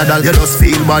 2 Panadol, you just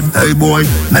feel bad. Hey boy,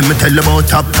 let me tell you about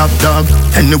top dog.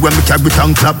 Anywhere me carry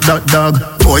tongue clap that dog.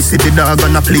 Boy see the dog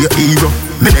and I play a hero.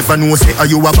 Me never know say are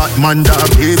you a Batman dog.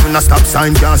 Even a stop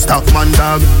sign can't stop man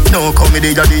dog. No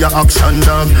comedy a the action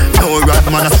dog. No rat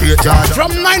man a straight jaw.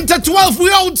 From 9 to 12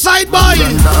 we outside boy.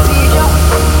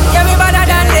 Yeah, we better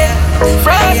than them.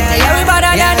 Yeah, we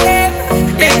better than them.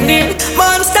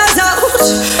 Monsters out,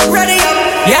 ready up.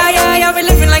 Yeah, we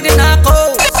living like the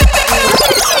narcos.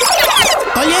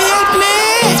 Oh, you help me.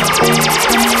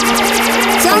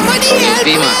 Somebody help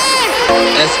me.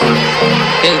 Esma,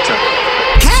 Intra,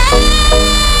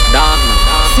 Dogma.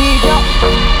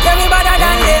 Yeah, we better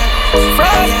than them.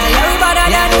 Yeah, we better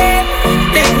than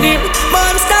them.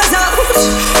 Monsters out,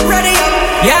 ready up.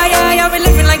 Yeah, we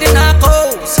living like the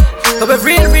narcos. But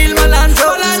we're real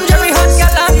Melandro. Jerry Hunt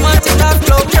got that man take off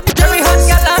flow. Jerry Hunt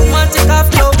got that man take off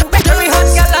flow. Jerry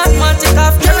Hunt got that man take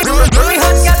off. Jerry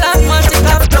Hunt got that man take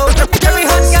off flow. Jerry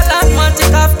Hunt got that man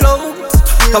take off flow.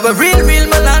 But we're real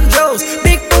Melandros.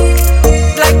 Big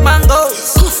like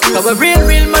mangoes. But we're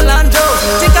real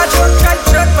Melandros. Take a short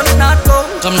for the narco.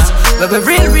 But we're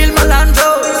real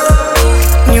Melandros.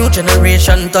 New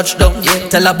generation touchdown.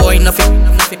 Tell a boy nothing.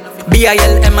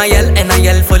 BIL, MIL,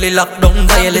 NIL fully locked down.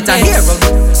 Violate a hero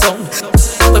sound.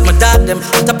 But my dad them,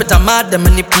 top it a mad them.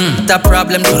 And the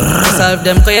problem they solve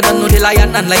them. Cause you don't know the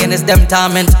lion and lioness them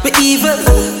torment. We evil,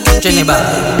 Jenny bad.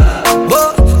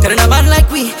 Whoa, cause a man like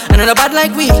we, and a bad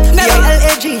like we.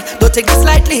 BILAG, don't take this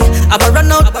lightly. I'ma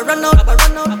run out.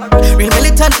 Real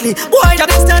militantly, boy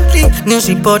job instantly. News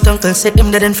report uncle said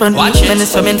him dead in front. Watch it.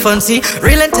 Menace from infancy.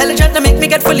 Real intelligent to make me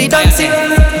get fully dancing.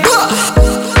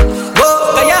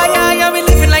 Yeah, we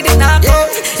living like the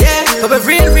narcos. Yeah, but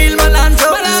we're real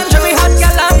Melandros. Jerry Hunt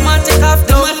got that man take off.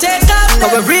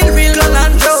 But we're real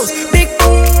Melandros. Big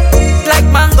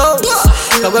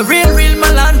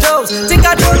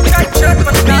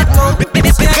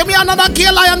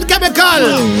King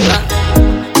Chemical.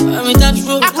 When we touch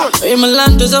road, when my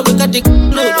land is up, we got the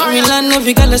load. When we land,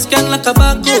 every girl is scan like a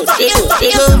barcode.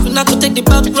 Straight up, and I could take the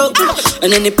back road.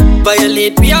 And then they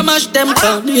violate, we a mash them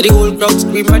down. Hear the whole crowd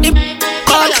scream, ready?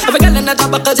 Every girl in the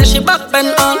top because she back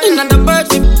bend on. Another bird,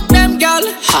 we them girl.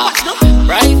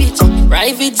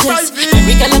 Private jets.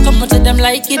 Every girl I come out to them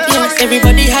like it, yes.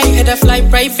 Everybody high head a fly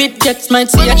private jets.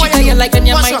 Might see a chick you like and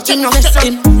you might invest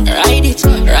in. Ride it,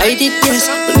 yes.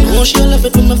 But no, she love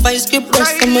it when my vice get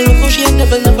breast. And my love, she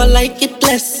never like it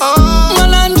less.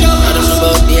 Malandro, I don't know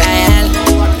about the IL.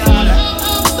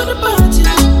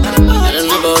 I don't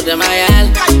know about them IL.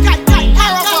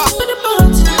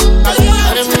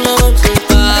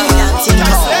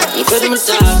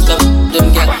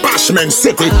 Bashment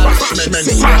City.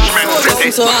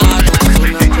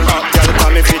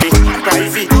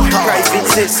 Private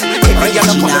sis. Every girl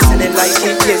up on the selling like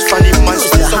it, yes. From the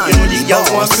monster, so you know the girls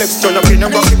want flex. Turn up in a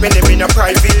rocket when them in a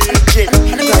private jet.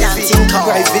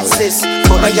 Private sis.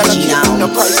 But a girl up in a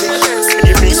private.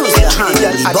 The race was the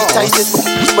girl advertise this.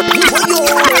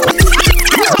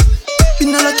 In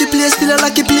a lucky place, still a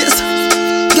lucky place.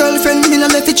 Girlfriend, me no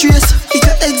left it trace. If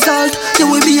you exalt, you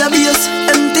will be a base.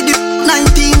 Empty the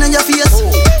 19 on your face.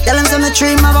 Tell them some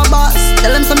dream of a boss. Tell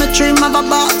them some dream of a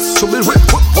boss. Who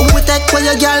we take where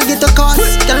your girl get a cost?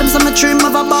 Tell them some dream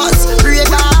of a boss. Pray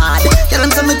God. Tell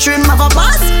them some dream of a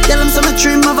boss. Tell them some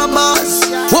dream of a boss.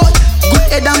 What? Good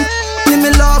head and me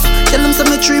love. Tell them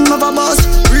some dream of a boss.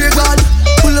 Pray God.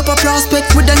 Pull up a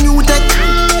prospect with a new tech.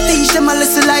 Teach them a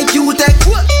lesson like you tech.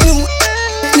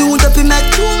 New dopey met.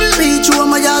 Reach you on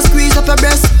my ass, squeeze up your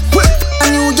breast. A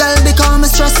new girl become a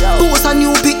stress. Post a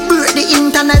new pic, break the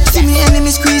internet. See me enemy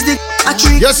squeeze the a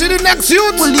trick. You see the next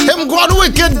youth? Him go on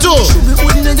wicked too.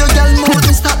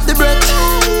 Stop the breath.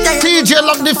 TJ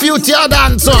love the future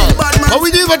dancer. But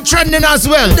we do even trending as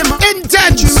well.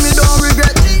 Intense. Me don't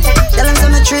regret. Tell them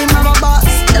some dream of a boss.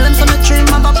 Tell them some dream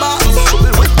of a boss.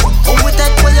 Who we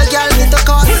take where your girl get a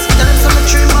cost? Tell them some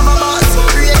dream of a boss.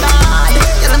 Pray God.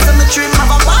 Tell them some dream of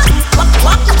a boss.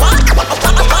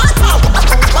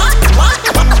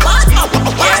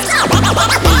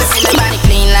 Somebody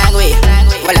clean like we.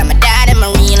 Well, I'm a daddy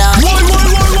marine.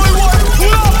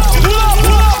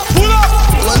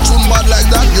 When tune bad like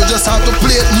that, you just have to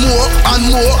play it more and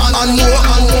more and more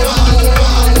and more.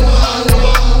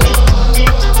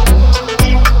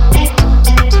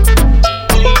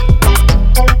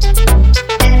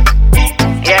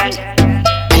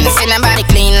 Somebody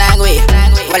clean like we.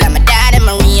 Well, I'm a daddy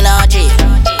marine OG.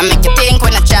 I make you think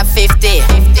when I drop 50.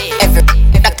 Every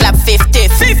the club 50.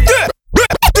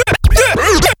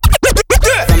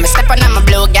 From a step on I'm a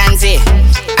blue Ganzi.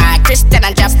 Christian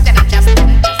and drop.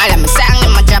 All of my song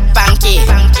in my drop punky.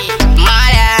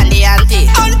 Maya and the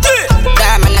auntie.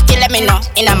 Damn, I'm not killing me no.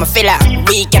 In a filler.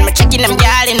 Weekend, me checking them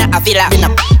girl in a villa.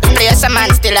 Place a man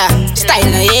still style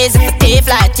no easy for tea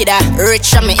fly to the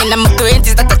rich on me in my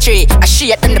 20s that a tree. I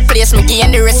shit in the place, me gain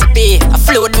the recipe. I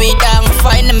float way down,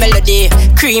 find the melody.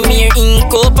 Creamier ink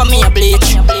up on me a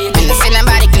bleach. And I see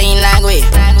nobody clean like we.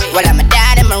 Well, I'm a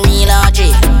daddy marine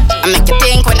OG. I make you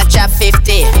think when I drop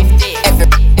 50. Every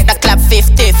the club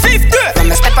 50. From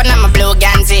a step on I'm a blue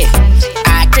Ganzi.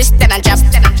 Christian and drop.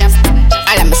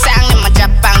 All of my song in my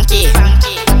drop punky.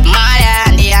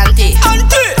 Maya and the auntie.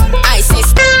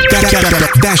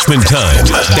 Dashman time.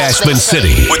 Dashman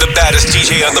City. With the baddest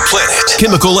DJ on the planet.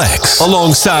 Chemical X.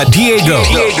 Alongside Diego.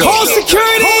 Hold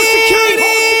security.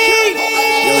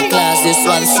 Yo, class, this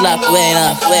one slap. Wait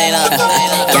up.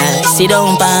 Girl, sit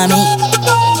down by me.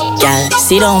 Girl,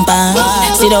 sit down by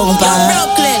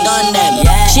Brooklyn on them.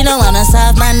 She don't wanna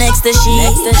serve my next to she.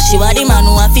 She want the man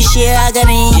who a fish share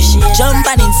agony. Jump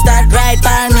and it start right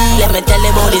by me. Let me tell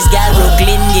you about this girl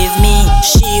Brooklyn give me.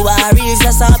 She worries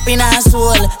us up in her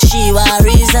soul. She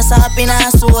worries us up in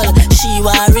her soul. She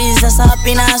worries us up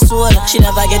in her soul. She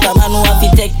never get a man who a fi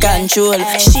take control.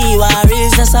 She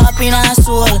worries us up in her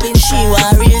soul. She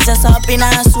worries us up in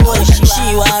her soul.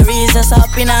 She worries us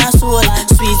up in her soul.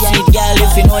 Sweet girl,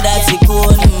 if you know that's it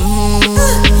cool.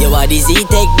 You what is he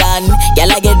take down?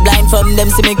 Girl, I get blind from them,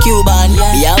 see me Cuban.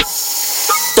 Yeah.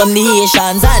 From the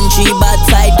Haitians and 3 bad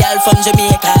side girl from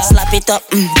Jamaica. Slap it up,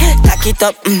 tack it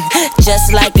up,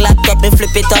 just like laptop, me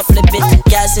flip it up, flip it.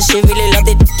 Girl say she really love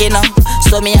it, you know.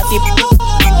 So me have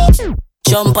to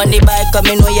jump on the bike, cause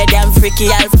me know you damn freaky.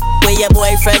 I'll where your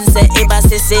boyfriend say, hey,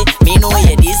 sissy, me know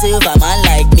you deserve a man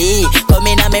like me. Come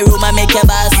in my room and make your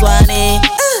boss swanny.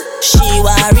 She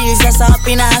worries us up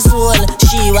in her soul.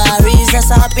 She worries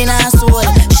us up in her soul.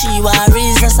 She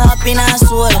worries us up in her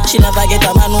soul. She never get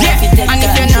a man who have to take control. And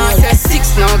if you know say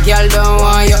 6 now, girl don't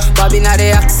want you. Bobby not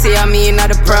the Axie, I mean not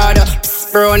the Prada.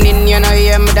 Running, you know,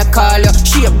 hear me the call you.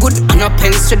 She a good and a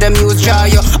pens to the muse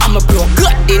jar you. I'm a bro,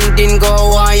 God, din go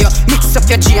on you. Mix up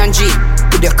your G and G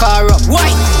with your car up. Why?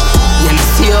 You know,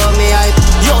 see how me hype.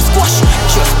 Yo, squash,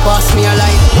 just pass me a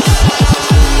light.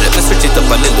 Let me switch it up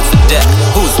a little for that.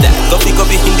 Who's that? Go be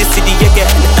in the city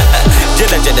again.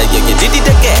 Jada, yeah, you did it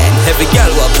again. Every girl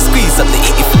walk squeeze up the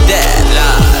eat for that.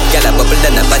 Girl a bubble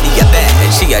and a body a bad.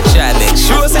 She a try make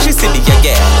sure so she silly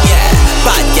again. Yeah,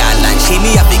 bad girl and she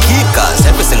me have to keep. Cause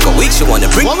every single week she wanna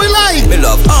bring. What we like? Me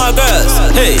love all girls.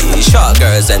 Hey, short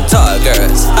girls and tall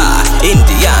girls.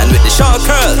 Indian with the short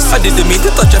curls. I didn't mean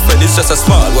to touch her friend, it's just a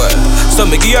small world. So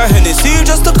me give her Hennessy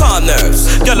just to calm nerves.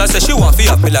 Girl I say she want to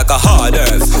up me like a hard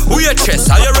nerve. We a chess,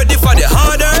 are you ready for the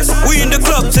harders? We in the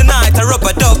club tonight, I rub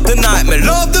a dub tonight. Me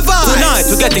love the vibe. Tonight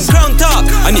we getting crunked up.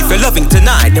 And if you're loving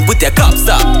tonight, then put your cups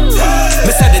up.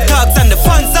 Me say the dogs and the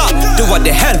fans up. Do what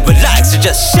the hell we like, so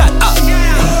just shut up.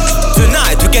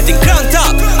 Tonight we getting crunked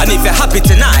up. And if you're happy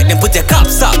tonight, then put your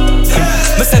cups up.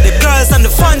 Me say the girls and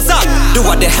the fans up. Do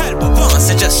what the hell we want,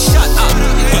 so just shut up.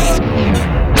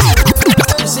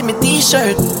 You see me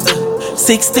t-shirt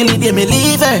 6 till the day me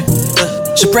leave her.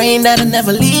 She praying that I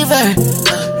never leave her.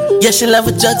 Yeah, she love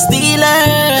a drug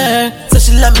stealer. So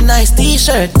she love a nice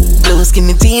t-shirt. Blue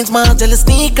skinny jeans, Margiela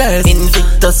sneakers.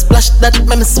 Invictus splash that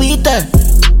make me sweeter.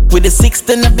 With the 6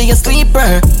 then I be a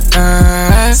sleeper.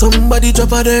 Somebody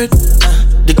drop a dirt.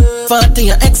 The party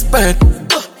an expert.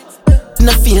 In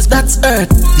the face that's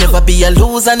earth. Never be a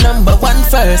loser, number one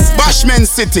first. Bashman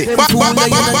City.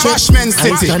 Bashman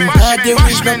City. And God the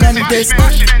rich man and this.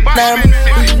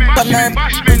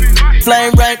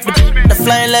 Flying right, the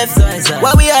flying left.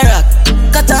 Where we are at?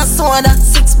 Cut a soda,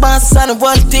 6 bars on the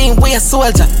one team, we a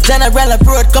soldier. General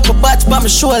abroad, couple batch by my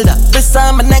shoulder. This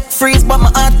time my neck freeze, but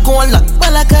my heart cold.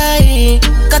 Malakai.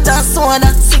 Cut a soda,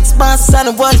 6 bars on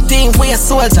the one team, we a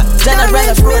soldier.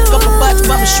 General abroad, couple batch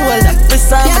by my shoulder. This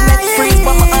time my neck freeze,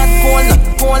 but my heart cold.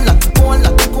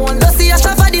 Don't see a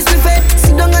shot for this buffet.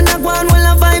 Sit down and I go on while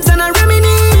I vibes and I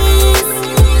reminisce.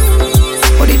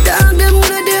 But the dog them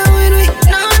wanna deal with me.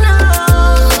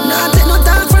 No, take no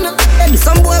talk from no.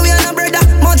 Some boy we are no brother,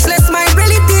 much less my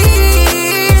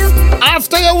relative.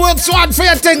 After you work so hard for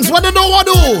your things, what do you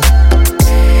do?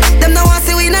 Them no want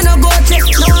see we no go check.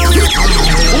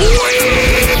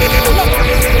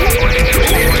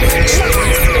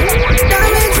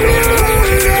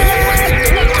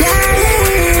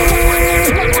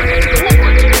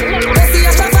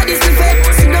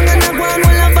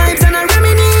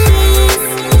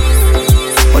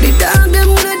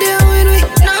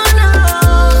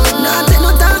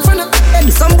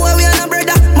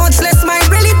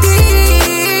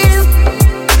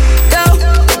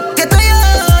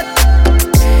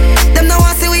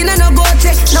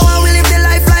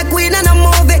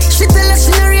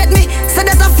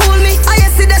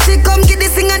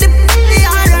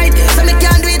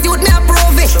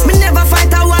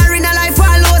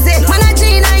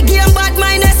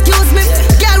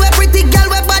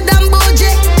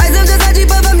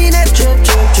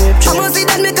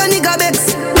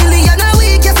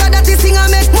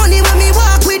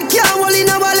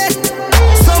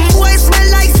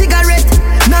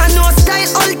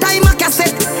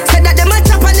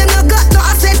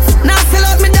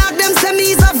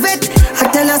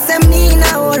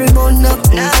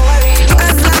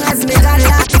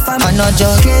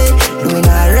 Doing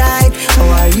alright, how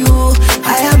are you?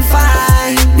 I am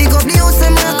fine. Big up the house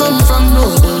where I come from, no.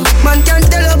 Man can't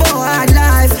tell about hard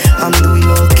life. I'm doing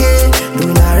okay,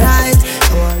 doing alright.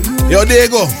 How are you? Yo, there you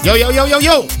go.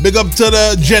 Yo. Big up to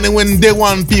the genuine day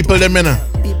one people, them inna.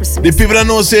 The people that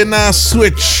know say nah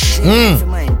switch.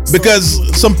 Because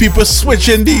some people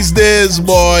switching these days,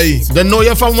 boy. They know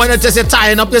you from when you just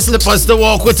tying up your slippers to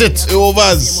walk with it.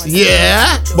 Overs.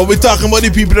 Yeah. But we talking about the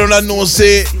people that know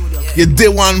say you day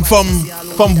one from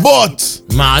both.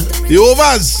 Mad. The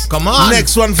overs. Come on.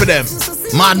 Next one for them.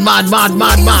 Mad. Now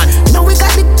we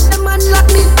got the man like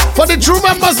me. For the true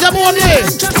members, them only.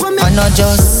 I not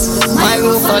just my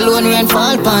roof alone rain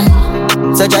fall pan.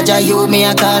 So Jaja you me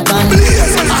a call pan.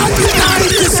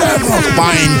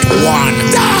 Find one.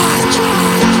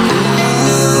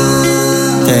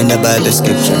 Turn the Bible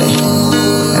scripture.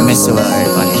 I miss the word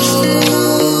on it.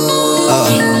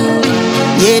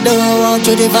 Yeah, don't walk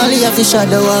through the valley of the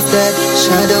shadow of death.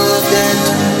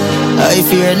 I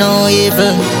fear no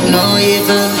evil.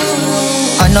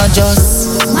 I not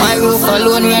just my roof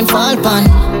alone rain fall pan.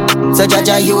 So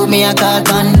Jaja you me a call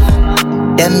pan.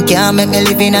 Them can't make me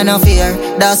live in no fear.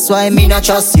 That's why me not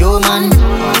trust you, man.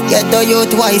 Get the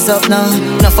youth wise up now.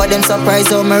 Enough of them surprise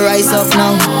how me rise up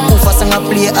now. Who for song a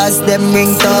play as them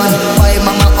ringtone. Why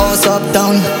mama house up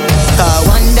down? Cause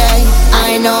one day I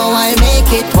know I'll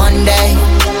make it one day.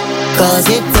 Cause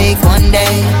it take one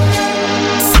day,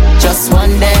 just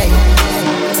one day.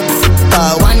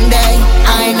 One day,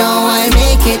 I know I'll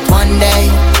make it one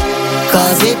day.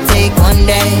 Cause it take one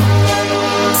day,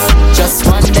 just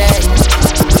one day.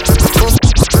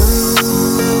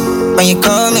 When you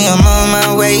call me, I'm on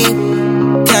my way.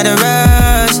 Gotta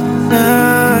rush.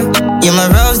 You're my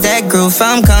rose that grew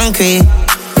from concrete.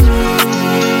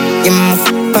 You're my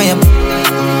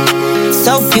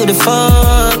so beautiful,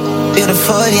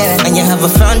 beautiful, yeah. And you have a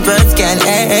front words can't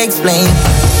explain.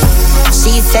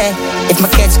 She said, if my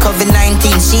catch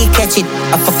COVID-19, she catch it.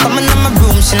 If I coming in my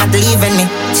room, she not leaving me.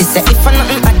 She said, if I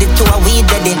nothing added to her, we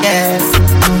did it, yeah.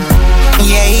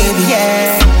 Yeah,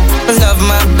 yeah. Love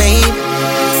my babe,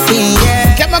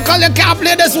 yeah. Chemical, you can't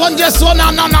play this one just so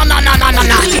no.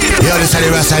 Yo, this is the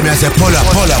rest of me, I say pull up.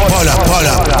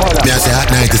 Me I say Hot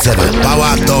 97. I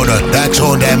walk down that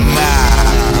show them mad.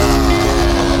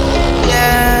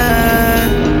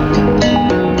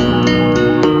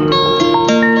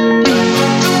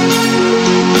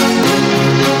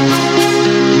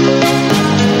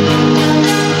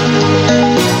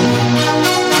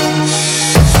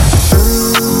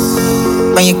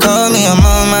 When you call me, I'm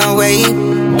on my way. You're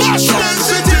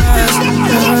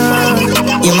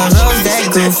my rose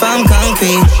that grew from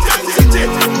concrete.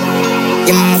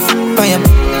 You're my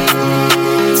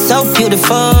so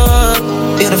beautiful,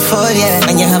 beautiful, yeah.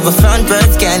 And you have a front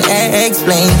words can't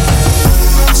explain.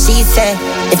 She said,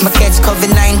 if my catch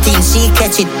COVID-19, she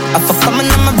catch it. If I coming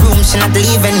in my room, she not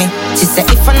leaving me. She said,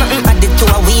 if I nothing added to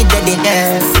her, we did it,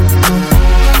 yeah.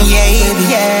 Yeah,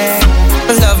 yeah.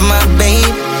 Love my babe.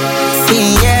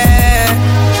 Yeah,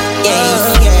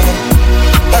 yeah,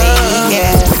 yeah,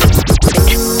 yeah.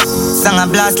 Song I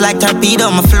blast like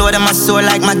torpedo, my flow them my soul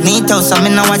like magneto. So me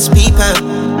no watch people.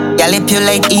 Y'all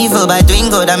like evil by doing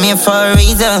good, I'm here for a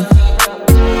reason.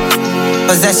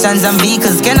 Possessions and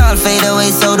vehicles can all fade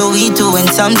away, so do we too. And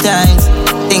sometimes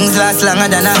things last longer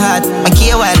than I had. My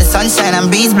key while the sunshine and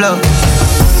breeze blow.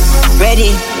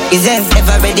 Ready? Is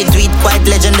ever ready to eat quite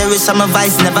legendary. Summer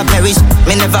vice never perish.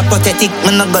 Me never pathetic.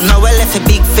 Me not gonna well if a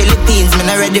big Philippines. Me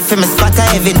not ready for me spot of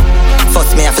heaven.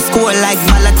 First me have to score like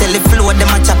Balotelli. Flow them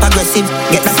a chop aggressive.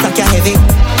 Get that stock ya heavy.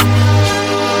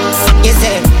 You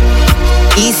say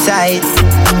East side.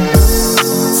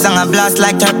 Song I blast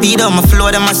like torpedo. My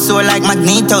flow them a soul like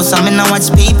magneto. So me no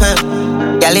watch people.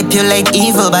 Y'all you like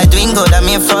evil by doing good. I'm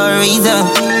here for a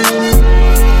reason.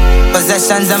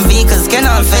 Possessions and vehicles can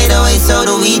all fade away, so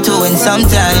do we too. And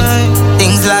sometimes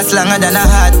things last longer than I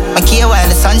had. My key while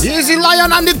the sun. Easy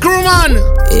Lion and the crew, man.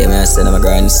 Yeah, man, I said I'm a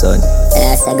grandson.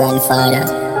 That's a grandfather.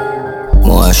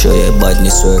 More show you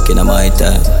badness working in my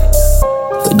time.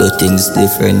 We do things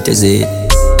different, is it?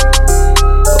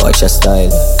 Watch your style.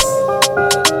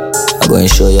 I'm going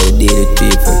to show you how to deal with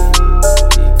people.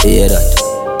 You hear that?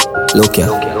 Look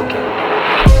here.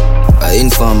 I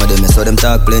inform them, so them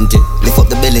talk plenty. Lift up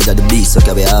the belly of the beast, so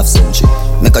carry half century.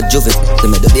 Make a juvie, they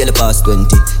made the daily past 20.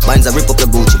 Minds a rip up your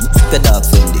Gucci, pet dark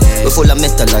Fendi. We full of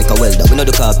metal like a welder, we know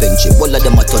the carpentry. All of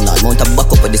them a tunnel, mount a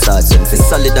back up with the sergeant.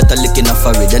 Solid that a lick in a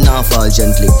forehead, then I fall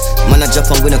gently. Man a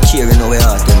Japan, we no care, you know we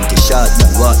heart empty. Shot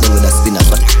down, walk down with a spinner,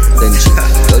 but century.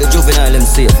 So the juvenile them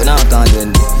safe, we not can't do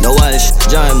anything. No Walsh,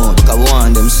 join out, because we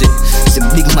want them sick. See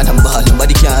big man and ball,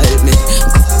 nobody can't help me.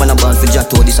 Man a ball for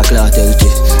Jato, this a cloth healthy.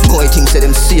 Boy think say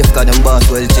them safe, cause them boss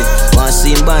wealthy. Want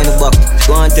see him buy the back,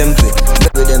 want template.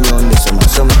 With them on this summer,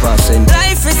 summer percent.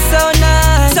 Life is so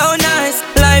nice, so nice.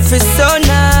 Life is so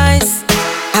nice.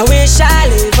 I wish I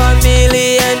live a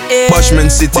million years. Bushman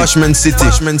City, Bushman City,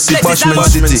 Bushman City, Bushman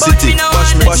City,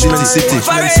 Bushman City,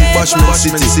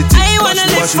 Bushman City. I wanna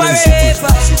live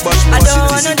forever. I don't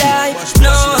wanna die.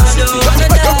 No, I don't wanna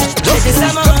die. This is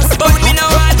a must, but me know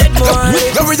I did more.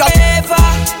 Forever.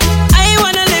 I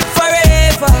wanna live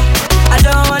forever. I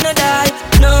don't wanna die.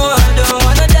 No, I don't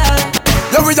wanna die.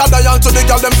 Yeah, we are dial to the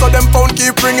girl them, so them phone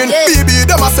keep ringing. BB,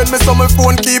 them a send me some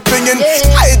phone keep ringing.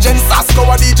 I Jen Sasko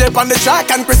a DJ on the track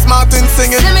and Chris Martin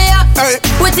singing. Let me up,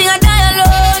 we think I die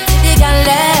alone to the girl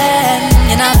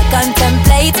them. You know I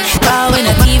contemplate, cause when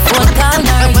I keep phone call,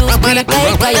 now you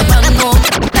prepaid, cause you bang home,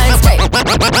 nice straight.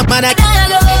 Man I die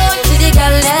alone to the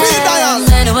girl them.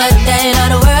 Anywhere down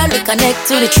on the world, we connect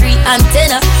to the tree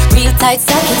antenna, real tight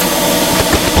socket.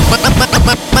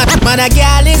 Man a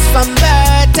girl is from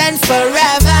birth and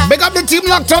forever. Big up the team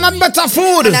locked on and better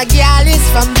food. Man a girl is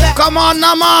from birth. Come on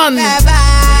now, man.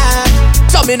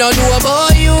 So me no know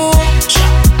about you,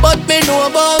 but me know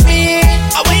about me.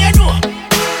 How will you know?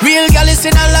 Real girl is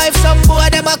in a life, some boy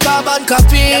them a carbon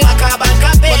copy.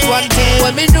 But one thing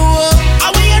when me know,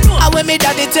 how will you know? And when me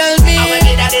daddy tell me,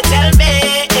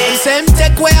 same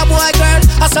take where a boy girl,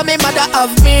 I saw me mother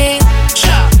of me.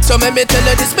 So me tell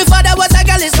you this, my father was a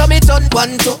gal, so me turn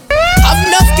one two. Have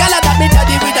enough gal that me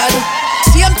daddy with a do.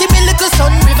 Same thing me little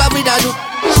son river with a do.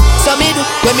 So me do,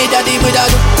 when me daddy with a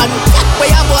do. And that way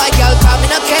a boy girl come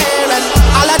in a care. And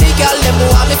all of the gal them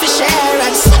want me to share.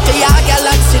 And sit to your gal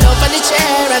and sit up on the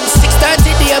chair. And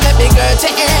 6:30 day make me girl to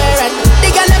air. And the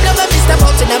gal them love me step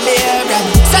out in a mirror. And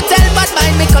so tell bad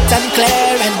mind me cut and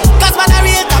clear. And cause man a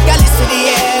real top gal is to the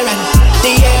air. And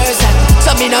the years and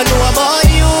so me no know about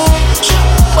you,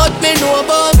 but me know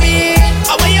about me.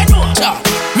 How what you know?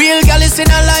 Real gal is in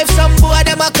a life, some boy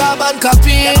them a carbon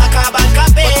copy.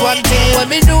 But one thing when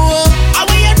me know, how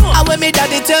what you know? And when me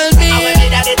daddy tell me,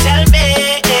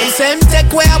 same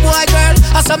take where a boy girl,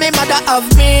 I saw me mother of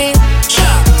me.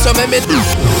 So me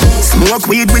smoke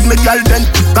weed with me gal then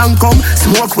can come.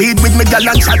 Smoke weed with me gal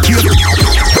and chat you.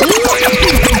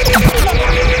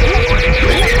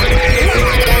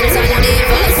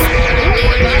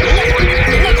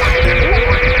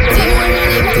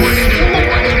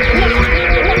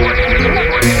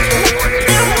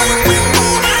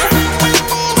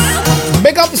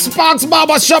 Big up Sparks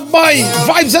Barbershop boy.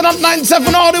 Vibes in up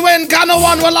 97 all the way in Cano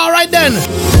 1. Well, alright then.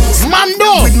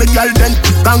 Mando. With me gal then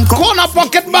can come. Corner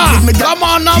pocket bar. Come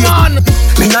on now, man.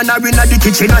 Me and her in the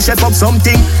kitchen and chef up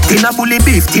something. Tin a bully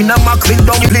beef, tin a mackerel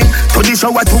dumpling. To the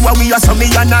shower to a we a so me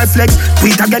and her flex.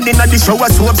 Tweet again in the shower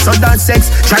soap so that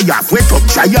sex. Try off, wait up,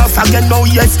 try off again, no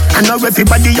yes. I know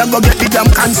everybody a go get the damn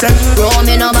concept. Bro,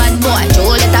 me no bad boy,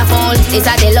 Joe let a fall. It's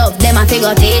a they love, them a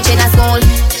figure teach in a school.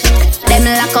 Them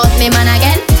lock out me man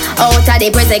again. Out of the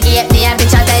prison gate, me a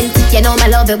bitch a tent. You know me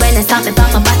love it when I stop me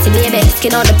pop my body, baby.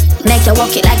 Skin on the make you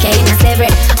walk it like you're in a slavery.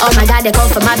 Oh my God, they come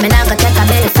from mad, me now go take a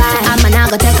belly fight. I'm now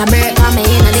go take a break, put me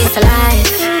in a this life.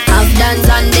 I've done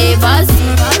Sunday bus,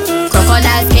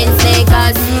 crocodile skin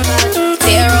sneakers,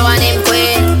 Pharaoh and him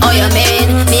queen. Oh you mean,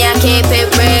 me a keep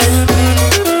it real.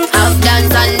 I've done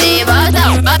Sunday bus.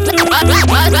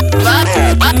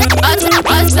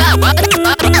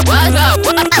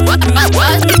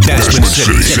 Dashman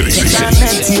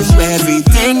City.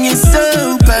 Everything is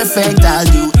so perfect. I'll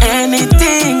do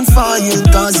anything for you,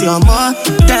 cause you're more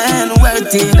than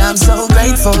worth it. I'm so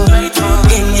grateful.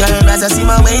 In your eyes I see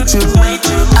my way through.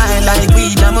 I like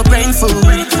weed, I'm a brain food.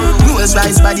 Rules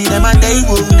rice body, them a day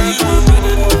woo.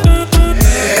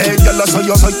 Hey girl, so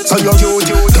you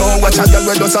cute. Don't watch a girl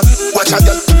with us. Watch a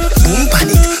girl. Boom pan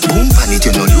it,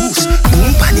 you no lose.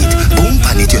 Boom pan it,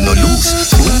 you no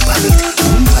lose. Boom pan it,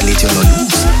 you no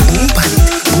lose. Boom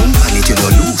pan it, you no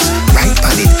lose. Right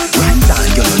pan it, right down,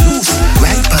 you no lose.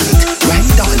 Right pan it, right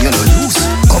down, you no lose.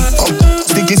 Come,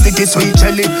 sticky, sweet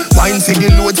jelly. Wine for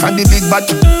the load from the big bad.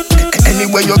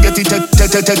 Anywhere you get it,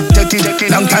 take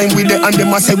it. Long time with it and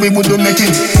them a say we wouldn't make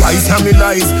it. Wise na me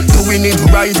life, doing it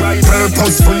right.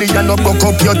 Purposefully and not buck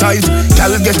up your ties.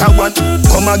 Girl get a one,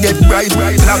 come and get bright.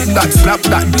 Slap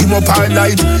that, dim up our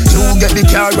light. You get the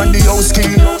car and the house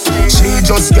key. She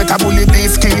just get a bully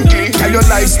beef key. Tell your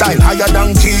lifestyle higher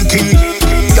than Kiki.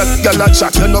 Girl a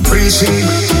chat, you no appreciate.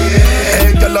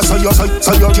 Hey girl, so you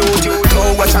cute.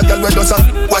 Don't watch a girl with us,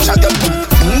 watch a girl.